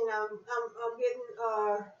organization. I'm getting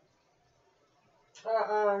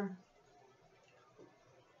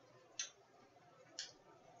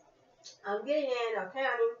I'm getting an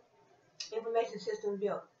accounting information system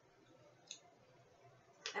built.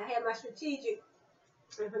 I have my strategic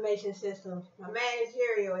information system, my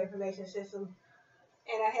managerial information system,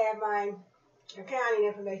 and I have my accounting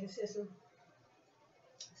information system.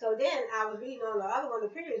 So then I was reading on the other one, the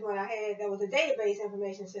previous one I had, that was a database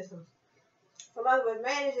information system. So in other words,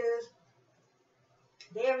 managers,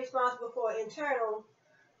 they're responsible for internal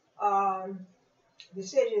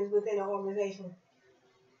decisions within the organization.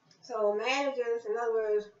 So managers, in other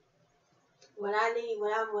words, while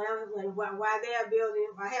they're building,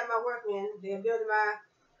 I have my workmen, they're building my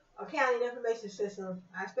accounting information system.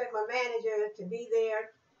 I expect my manager to be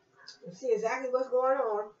there and see exactly what's going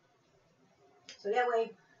on. So that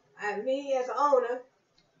way, me as an owner,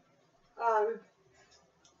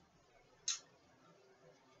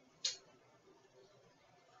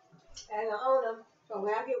 so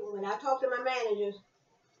when I talk to my managers,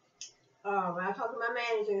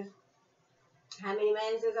 how many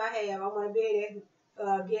managers I have, I want to be able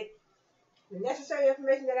to get the necessary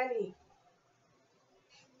information that I need.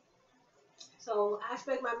 So I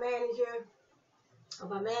expect my manager, or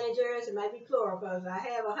my managers, it might be plural because I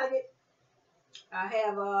have 100. I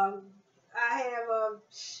have about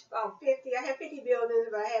 50. I have 50 buildings,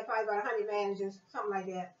 but I have probably about 100 managers, something like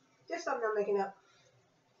that. Just something I'm making up.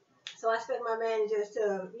 So I expect my managers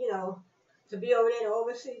to, to be over there to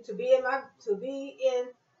oversee, to be in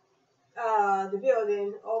the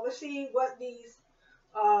building, oversee what these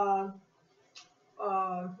uh,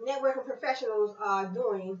 networking professionals are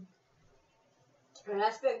doing, and I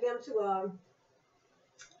expect them to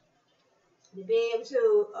be able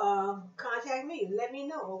to contact me, let me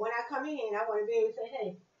know. Or when I come in, I want to be able to say,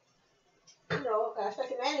 hey, I expect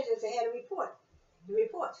the managers to have the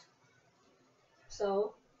reports.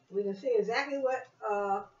 So we can see exactly what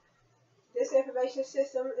this information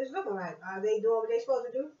system is looking like. Are they doing what they're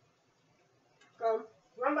supposed to do?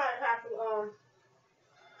 Somebody have to,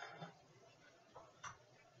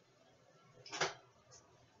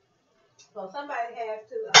 somebody has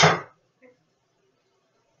to,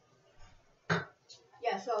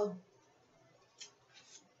 yeah, so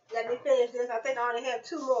let me finish this. I think I only have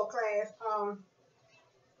two more class.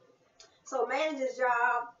 So manager's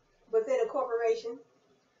job within a corporation.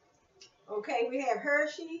 Okay, we have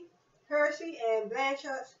Hershey and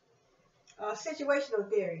Blanchard's situational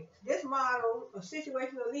theory. This model of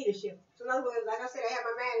situational leadership. So in other words, like I said, I have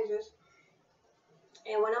my managers,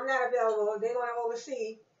 and when I'm not available, they're going to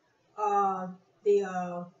oversee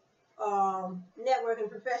the networking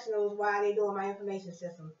professionals while they're doing my information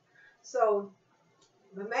system. So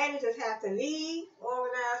the managers have to lead,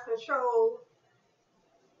 organize, control,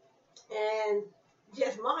 and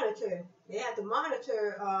just monitor. They have to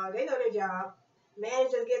monitor. They know their job.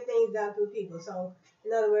 Managers get things done through people. So,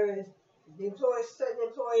 in other words, certain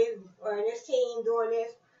employees are in this team doing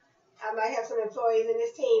this. I might have some employees in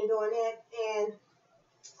this team doing that. And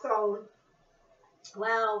so,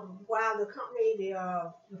 while the company,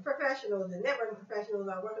 the professionals, the networking professionals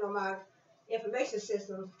are working on my information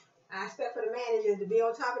systems, I expect for the managers to be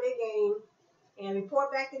on top of their game and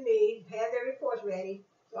report back to me, have their reports ready,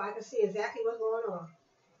 so I can see exactly what's going on.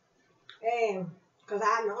 And because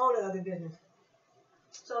I'm the owner of the business.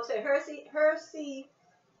 So it said Hersey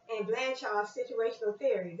and Blanchard's situational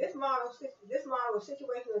theory. This model of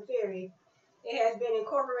situational theory, it has been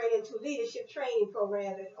incorporated into leadership training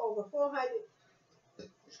programs at over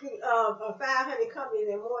 500 companies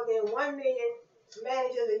and more than 1 million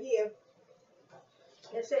managers a year.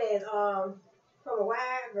 It says from a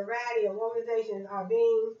wide variety of organizations are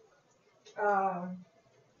being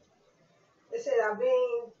it says are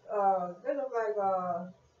being they look like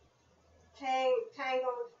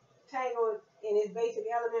tangled in its basic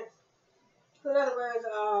elements. So in other words,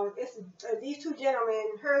 it's these two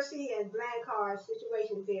gentlemen, Hersey and Blanchard's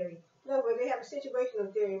situation theory. In other words, they have a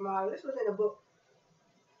situational theory model. This was in a book.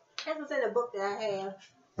 This was in a book that I have.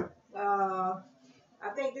 I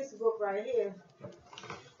think this book right here.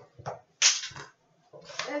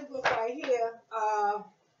 This book right here.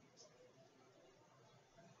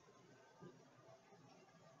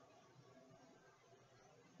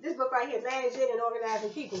 This book right here, Managing and Organizing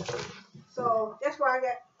People. So that's why I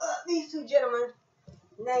got these two gentlemen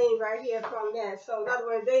names right here from that. So in other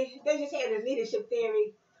words, they just had this leadership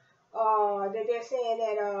theory. That they're saying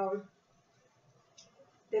that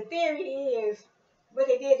the theory is what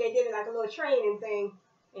they did it like a little training thing,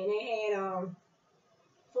 and they had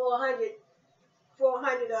 400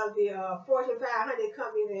 of the Fortune 500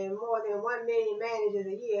 companies and more than 1 million managers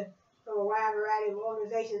a year from a wide variety of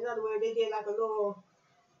organizations. In other words, they did like a little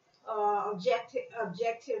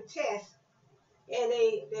objective test, and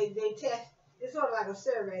they test. It's sort of like a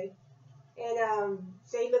survey, and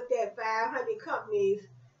they looked at 500 companies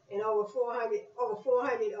and over 400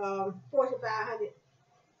 Fortune 500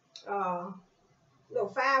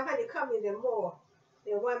 500 companies and more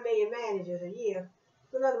than 1 million managers a year.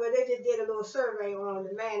 So in other words, they just did a little survey on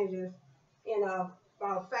the managers in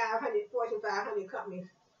about 500 Fortune 500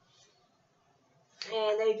 companies,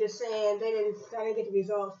 and they just saying I didn't get the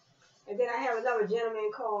results. And then I have another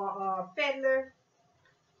gentleman called Fedler.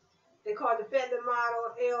 They call it the Fedler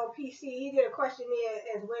model, LPC. He did a questionnaire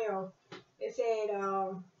as well. It said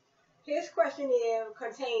his questionnaire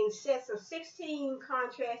contains sets of 16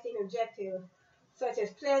 contrasting objectives, such as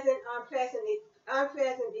pleasant, unpleasant,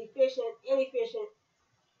 efficient, inefficient,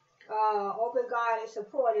 open-guarded,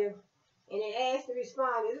 supportive, and it asks the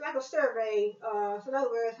respondent. It's like a survey. So in other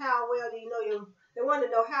words, how well do you know they want to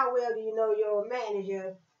know how well do you know your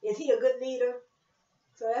manager? Is he a good leader?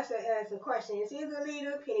 So that's a question. Is he a good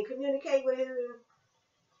leader? Can he communicate with his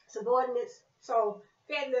subordinates? So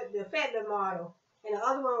the Fedler model. And the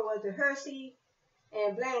other one was the Hersey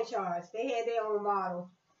and Blanchard's. They had their own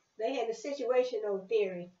model. they had the situational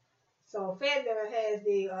theory. So Fedler has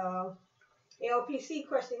the LPC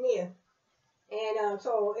questionnaire. And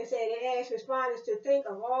so it said it asked respondents to think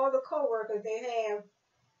of all the coworkers they have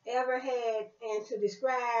ever had and to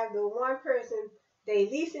describe the one person they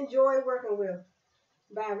least enjoy working with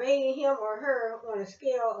by rating him or her on a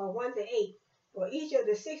scale of 1 to 8 for each of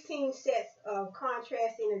the 16 sets of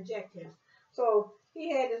contrasting objectives. So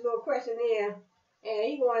he had this little questionnaire, and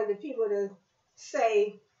he wanted the people to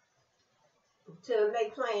say, to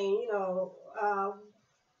make plain,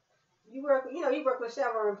 you work with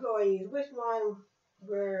several employees. Which one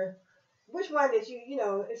did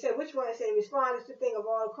it said which one, it said respondents to think of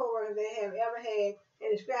all the coworkers they have ever had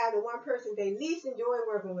and describe the one person they least enjoy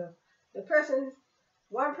working with.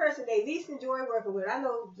 One person they least enjoy working with. I know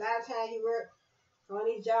a lot of times you work on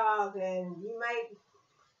these jobs and you might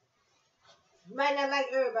not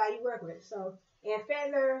like everybody you work with. So, and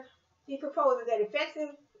Fedler, he proposes that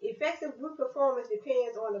effective group performance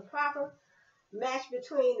depends on the proper match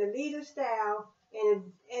between the leader's style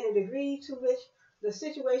and the degree to which the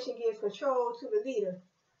situation gives control to the leader.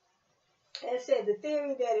 And it said the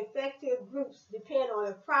theory that effective groups depend on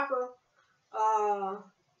a proper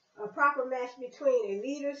match between a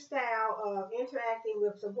leader's style of interacting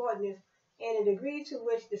with subordinates and the degree to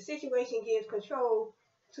which the situation gives control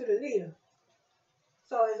to the leader.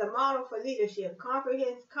 So it's a model for leadership,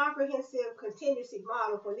 comprehensive contingency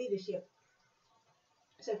model for leadership.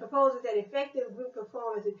 So it proposes that effective group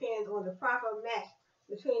performance depends on the proper match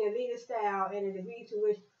between the leader's style and the degree to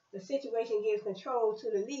which the situation gives control to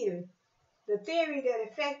the leader. The theory that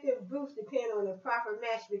effective groups depend on the proper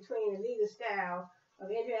match between the leader's style of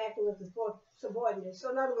interacting with the subordinates. So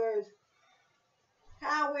in other words,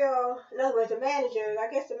 the manager, I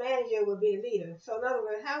guess the manager would be the leader. So in other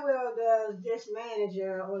words, how well does this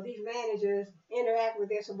manager or these managers interact with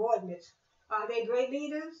their subordinates? Are they great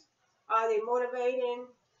leaders? Are they motivating?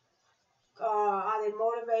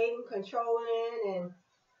 Controlling, and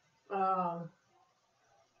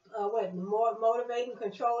motivating,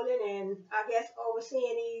 controlling, and I guess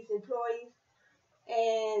overseeing these employees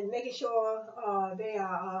and making sure they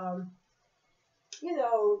are,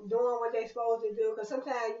 doing what they're supposed to do. Because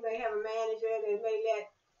sometimes you may have a manager that may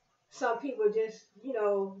let some people just,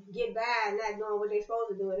 get by and not doing what they're supposed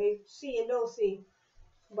to do, and they see and don't see.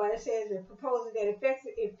 But it says it proposes that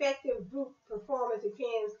effective group performance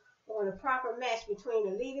depends on the proper match between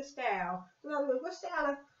the leader's style. In other words,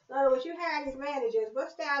 you hire these managers,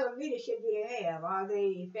 what style of leadership do they have? Are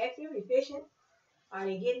they effective, efficient? Are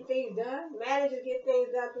they getting things done? Managers get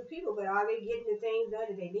things done for people, but are they getting the things done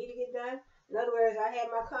that they need to get done? In other words, I had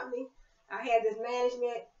my company, I had this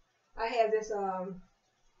management, I have this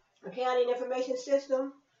accounting information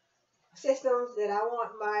systems that I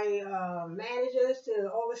want my managers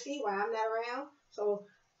to oversee while I'm not around. So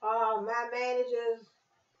my managers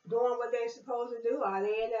doing what they're supposed to do? Are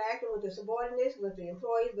they interacting with the subordinates, with the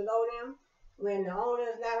employees below them when the owner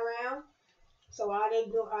is not around? So are they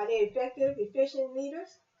effective, efficient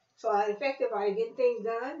leaders? So are they effective? Are they getting things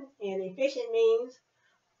done? And efficient means,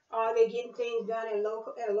 are they getting things done at a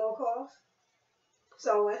low cost?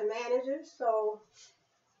 So as managers, so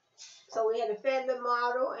we had the Fedler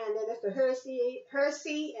model, and then it's the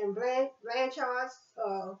Hersey and Blanchard's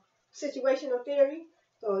situational theory.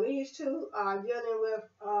 So these two are dealing with,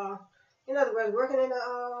 in other words, working in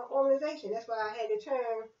an organization. That's why I had the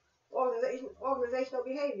term organizational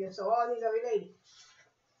behavior. So all these are related.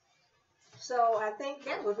 So I think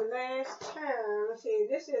that was the last term. Let's see,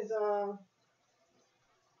 this is,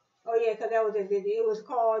 because that was it was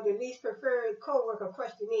called the least preferred coworker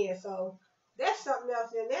questionnaire. So that's something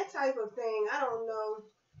else. And that type of thing, I don't know,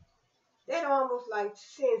 that almost like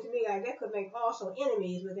seems to me like that could make also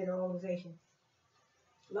enemies within an organization.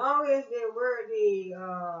 As long as the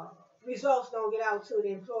results don't get out to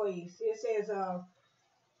the employees. It says at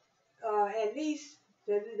least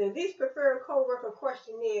the least preferred coworker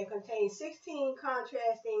questionnaire contains 16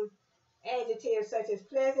 contrasting adjectives such as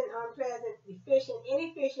pleasant, unpleasant, efficient,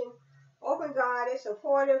 inefficient, open-guarded,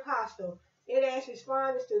 supportive, hostile. It asks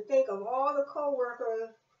respondents to think of all the coworkers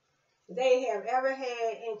they have ever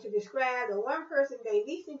had and to describe the one person they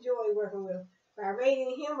least enjoy working with by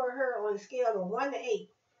rating him or her on a scale of 1 to 8.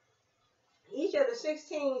 Each of the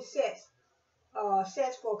 16 sets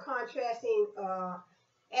for contrasting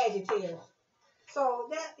adjectives. So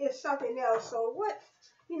that is something else. So what,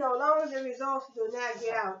 as long as the results do not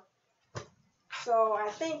get out. So I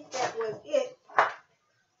think that was it.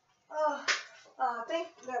 I think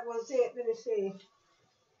that was it. Let me see.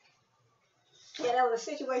 Yeah, that was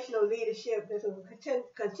a situational leadership. This is a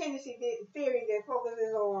contingency theory that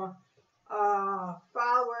focuses on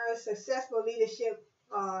followers, successful leadership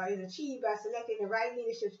is achieved by selecting the right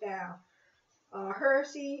leadership style.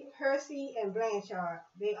 Hersey and Blanchard,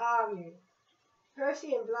 they argued.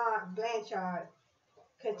 Hersey and Blanchard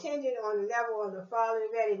contended on the level of the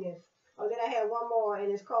following readiness. Oh, then I have one more,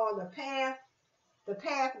 and it's called the path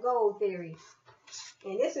goal theory.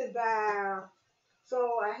 And this is by,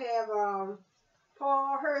 so I have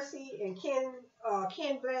Paul Hersey and Ken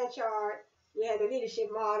Blanchard. We have the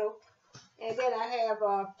leadership model. And then I have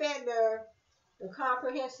Fedler, the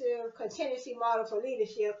comprehensive contingency model for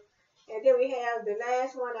leadership. And then we have the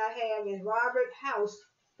last one I have is Robert House,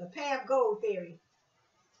 the path goal theory.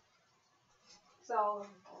 So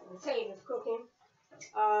the tape is cooking.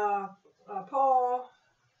 Paul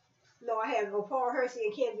Hersey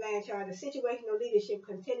and Ken Blanchard, the situational leadership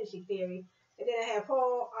contingency theory. And then I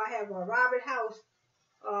have Robert House,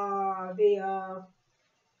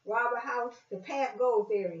 the path goal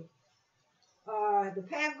theory. The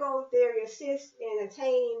path goal theory assists in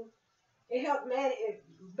attaining.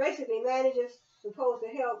 Basically, managers supposed to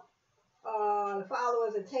help the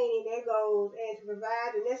followers attaining their goals and to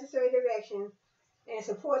provide the necessary direction and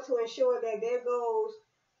support to ensure that their goals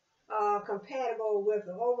are compatible with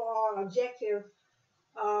the overall objective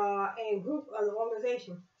and group of the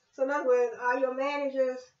organization. So, in other words, are the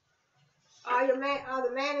managers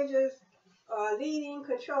leading,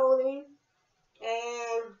 controlling,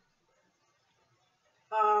 and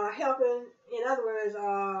helping? In other words,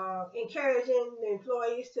 encouraging the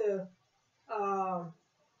employees to,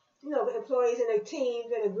 the employees in the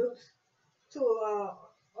teams and the groups to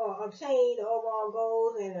obtain the overall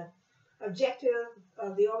goals and objective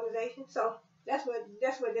of the organization. So that's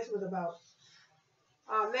what this was about.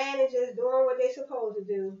 Managers doing what they're supposed to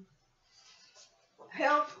do,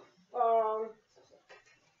 help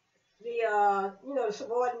the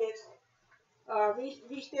subordinates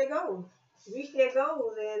reach their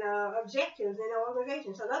goals and objectives in the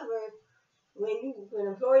organization. So in other words, when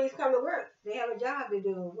employees come to work, they have a job to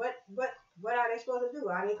do. What are they supposed to do?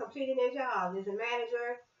 Are they completing their job? Is the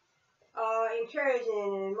manager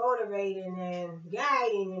encouraging and motivating and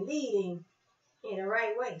guiding and leading in the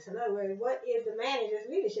right way? So in other words, what is the manager's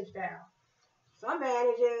leadership style? Some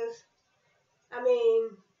managers,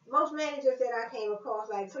 most managers that I came across,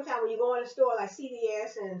 like sometimes when you go in a store like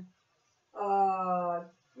CVS and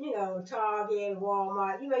Target,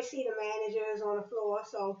 Walmart, you may see the managers on the floor.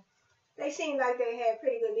 So they seem like they have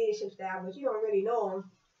pretty good leadership style, but you don't really know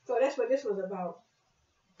them. So that's what this was about,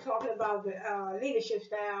 talking about the leadership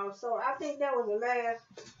style. So I think that was the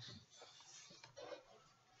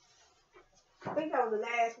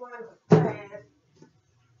last one.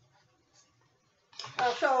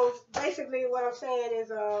 So basically what I'm saying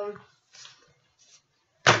is, I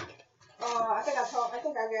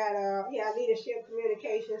got leadership,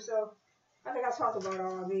 communication. So I think I talked about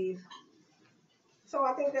all of these. So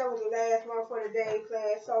I think that was the last one for the day,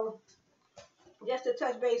 class. So just to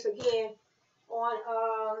touch base again on,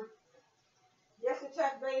 let me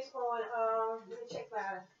check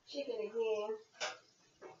my chicken again.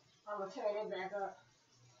 I'm gonna turn it back up.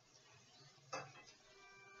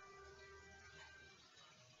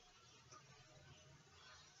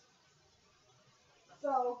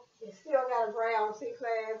 So it's still got a brown, see,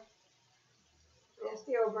 class? It's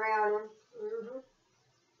still browning.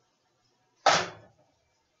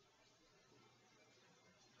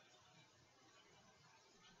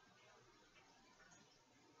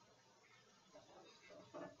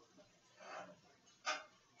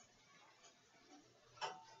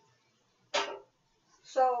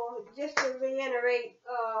 So just to reiterate,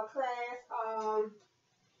 class,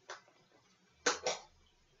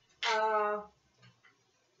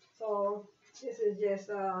 so this is just,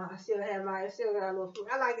 I still got a little food.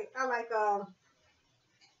 I like it,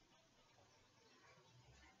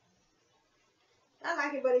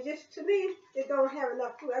 but it just, to me, it don't have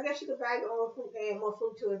enough food. I guess you could buy your own food and add more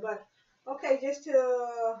food to it, but okay, just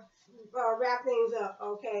to wrap things up,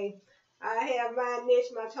 okay. I have my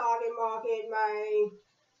niche, my target market, my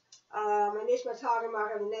niche, my target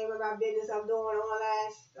market, the name of my business. I'm doing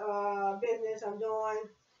online business. I'm doing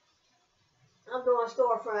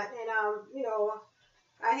storefront, and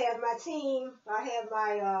I have my team. I have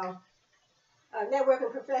my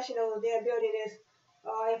networking professionals. They're building this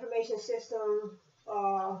information system.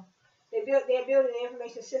 They're building the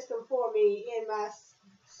information system for me in my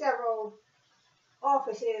several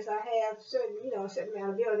offices. I have certain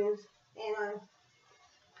amount of buildings, and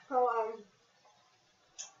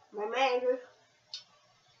my managers.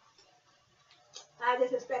 I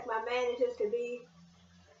just expect my managers to be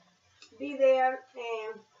there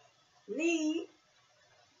and lead,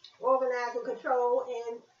 organize, and control,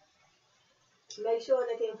 and make sure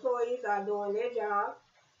that the employees are doing their job,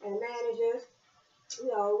 and the managers,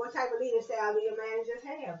 what type of leader style do your managers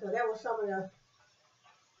have? So that was some of the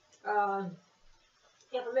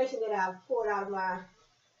information that I pulled out of my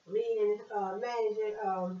reading,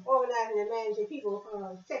 organizing and managing people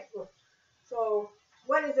textbook. So,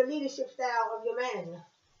 what is the leadership style of your manager?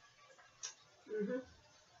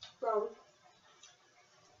 So,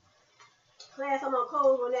 class, I'm gonna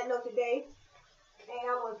close on that note today, and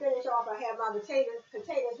I'm gonna finish off. I have my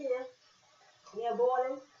potatoes here. They're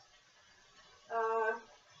boiling. Uh,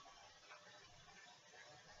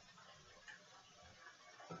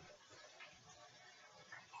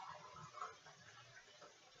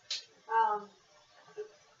 um,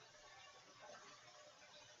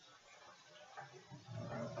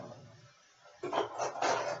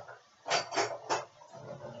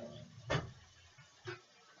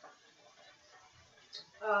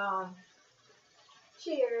 um,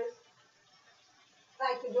 cheers.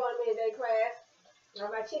 Thanks for joining me today, class.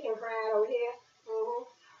 Got my chicken fried over here.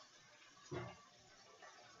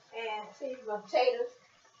 And see my potatoes.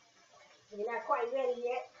 They're not quite ready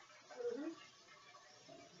yet.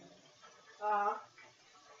 Uh,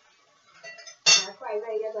 Not quite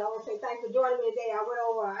ready yet, but I want to say thanks for joining me today. I went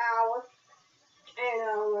over an hour. And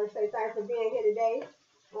I want to say thanks for being here today.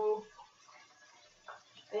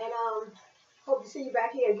 And hope to see you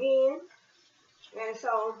back here again. And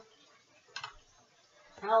so,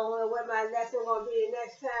 I don't know what my lesson going to be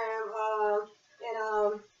next time.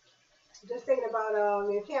 Just thinking about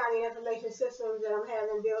the accounting information systems that I'm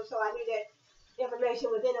having built. So I need that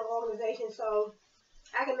information within the organization so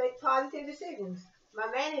I can make positive decisions. My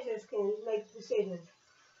managers can make decisions.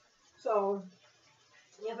 So,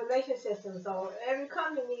 information systems. So every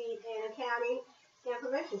company needs an accounting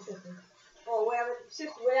information system, or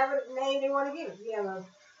whatever name they want to give it. You have a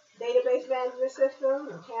database management system,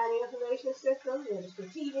 accounting information system, and a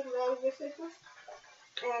strategic management system.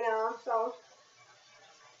 And so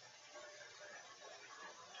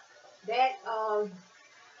that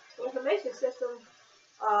information system,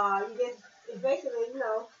 it's basically,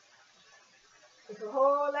 it's a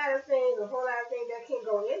whole lot of things that can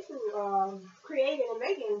go into creating and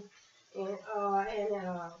making and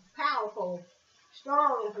powerful,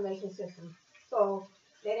 strong information system. So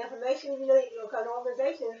that information, because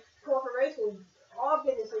organizations, corporations, all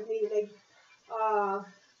businesses need to make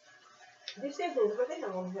decisions within the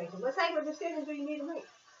organization. What type of decisions do you need to make?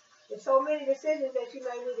 There's so many decisions that you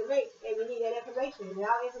may need to make, and you need that information.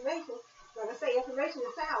 Without information, like I say, information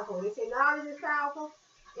is powerful. They say knowledge is powerful,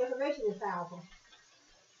 information is powerful.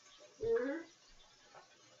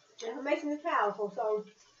 Information is powerful. So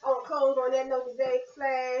I want to close on that note today,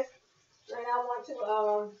 class, and I want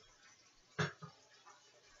to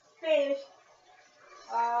finish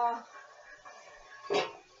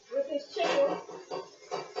with this chicken.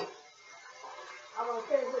 I'm going to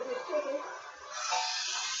finish with this chicken.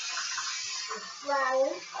 It's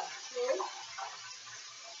frying. Okay.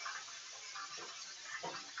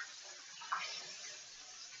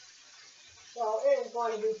 So it is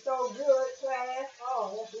going to be so good, class.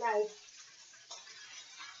 Oh, that's nice.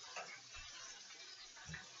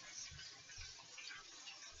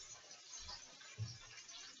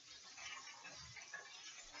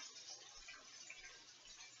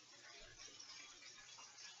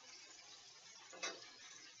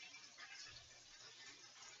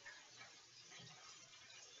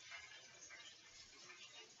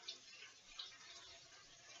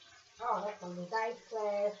 Oh, that's going to be nice,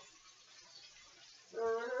 class.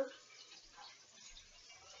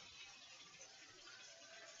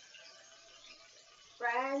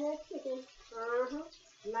 Frying that chicken.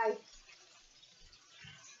 Nice.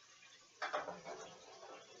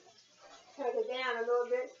 Take it down a little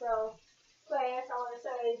bit. So, class, I want to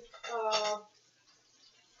say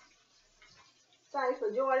thanks for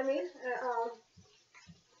joining me.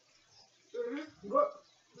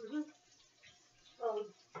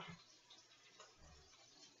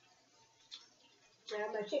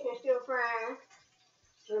 And my chicken still frying.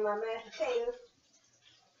 And my mashed potatoes.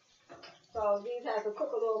 So these have to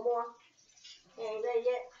cook a little more. They ain't ready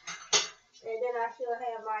yet. And then I still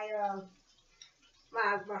have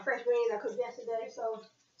my fresh greens I cooked yesterday. So,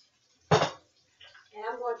 and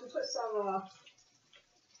I'm going to put some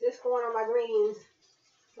this going on my greens,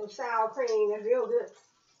 some sour cream. That's real good.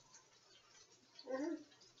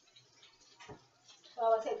 So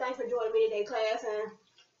I say thanks for joining me today, class, and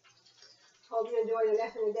hope you enjoyed the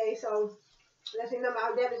lesson today. So let's remember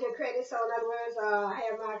our debits and credits. So in other words, I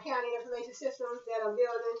have my accounting information systems that I'm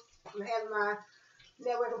building. I'm having my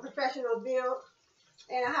networking professionals build.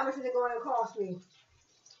 And how much is it going to cost me?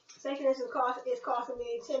 Say for instance, it's costing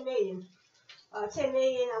me $10 million. $10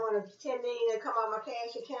 million. I want $10 million to come out my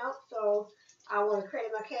cash account. So I want to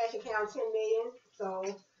credit my cash account $10 million. So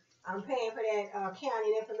I'm paying for that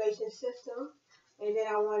accounting information system. And then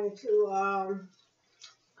I wanted to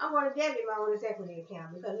debit my owner's equity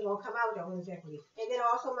account because it's gonna come out with the owner's equity. And then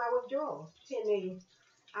also my withdrawals, $10 million.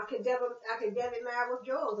 I could debit my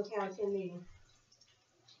withdrawals account $10 million.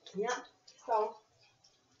 Yep. So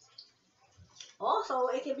also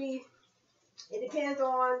it depends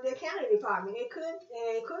on the accounting department. It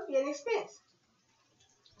could be an expense.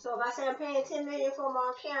 So if I say I'm paying $10 million for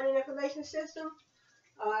my accounting information system,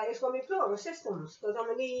 it's gonna be plural systems because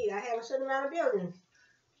I have a certain amount of buildings.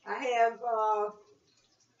 I have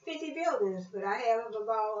 50 buildings, but I have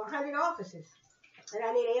about 100 offices. And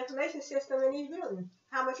I need an information system in each building.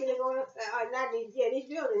 How much is it going to, in each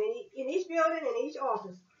building, in each building and each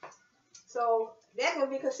office. So that can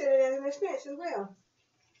be considered as an expense as well.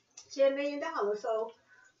 $10 million. So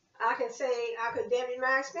I can say I could debit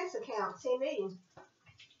my expense account, $10 million.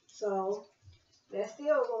 So that's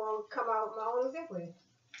still going to come out my owner's equity.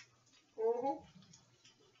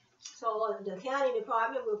 So the accounting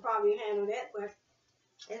department will probably handle that, but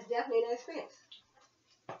it's definitely an expense.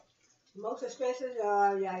 Most expenses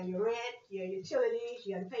are your rent, your utilities,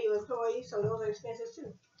 you have to pay your employees, so those are expenses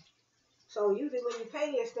too. So usually when you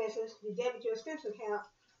pay the expenses, you debit your expense account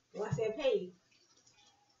once they're paid.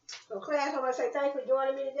 So class, I want to say thanks for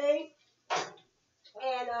joining me today.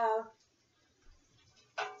 And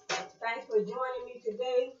thanks for joining me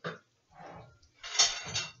today.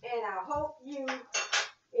 And I hope you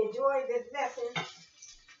enjoyed this lesson.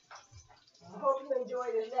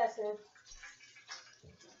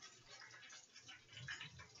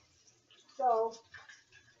 So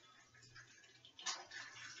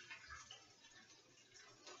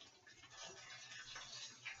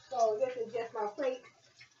this is just my plate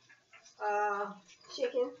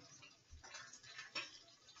chicken.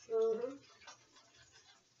 So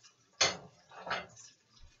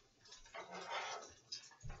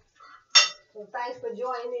thanks for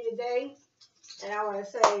joining me today. And I want to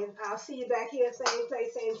say I'll see you back here, same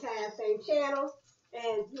place, same time, same channel.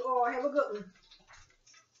 And you all have a good one.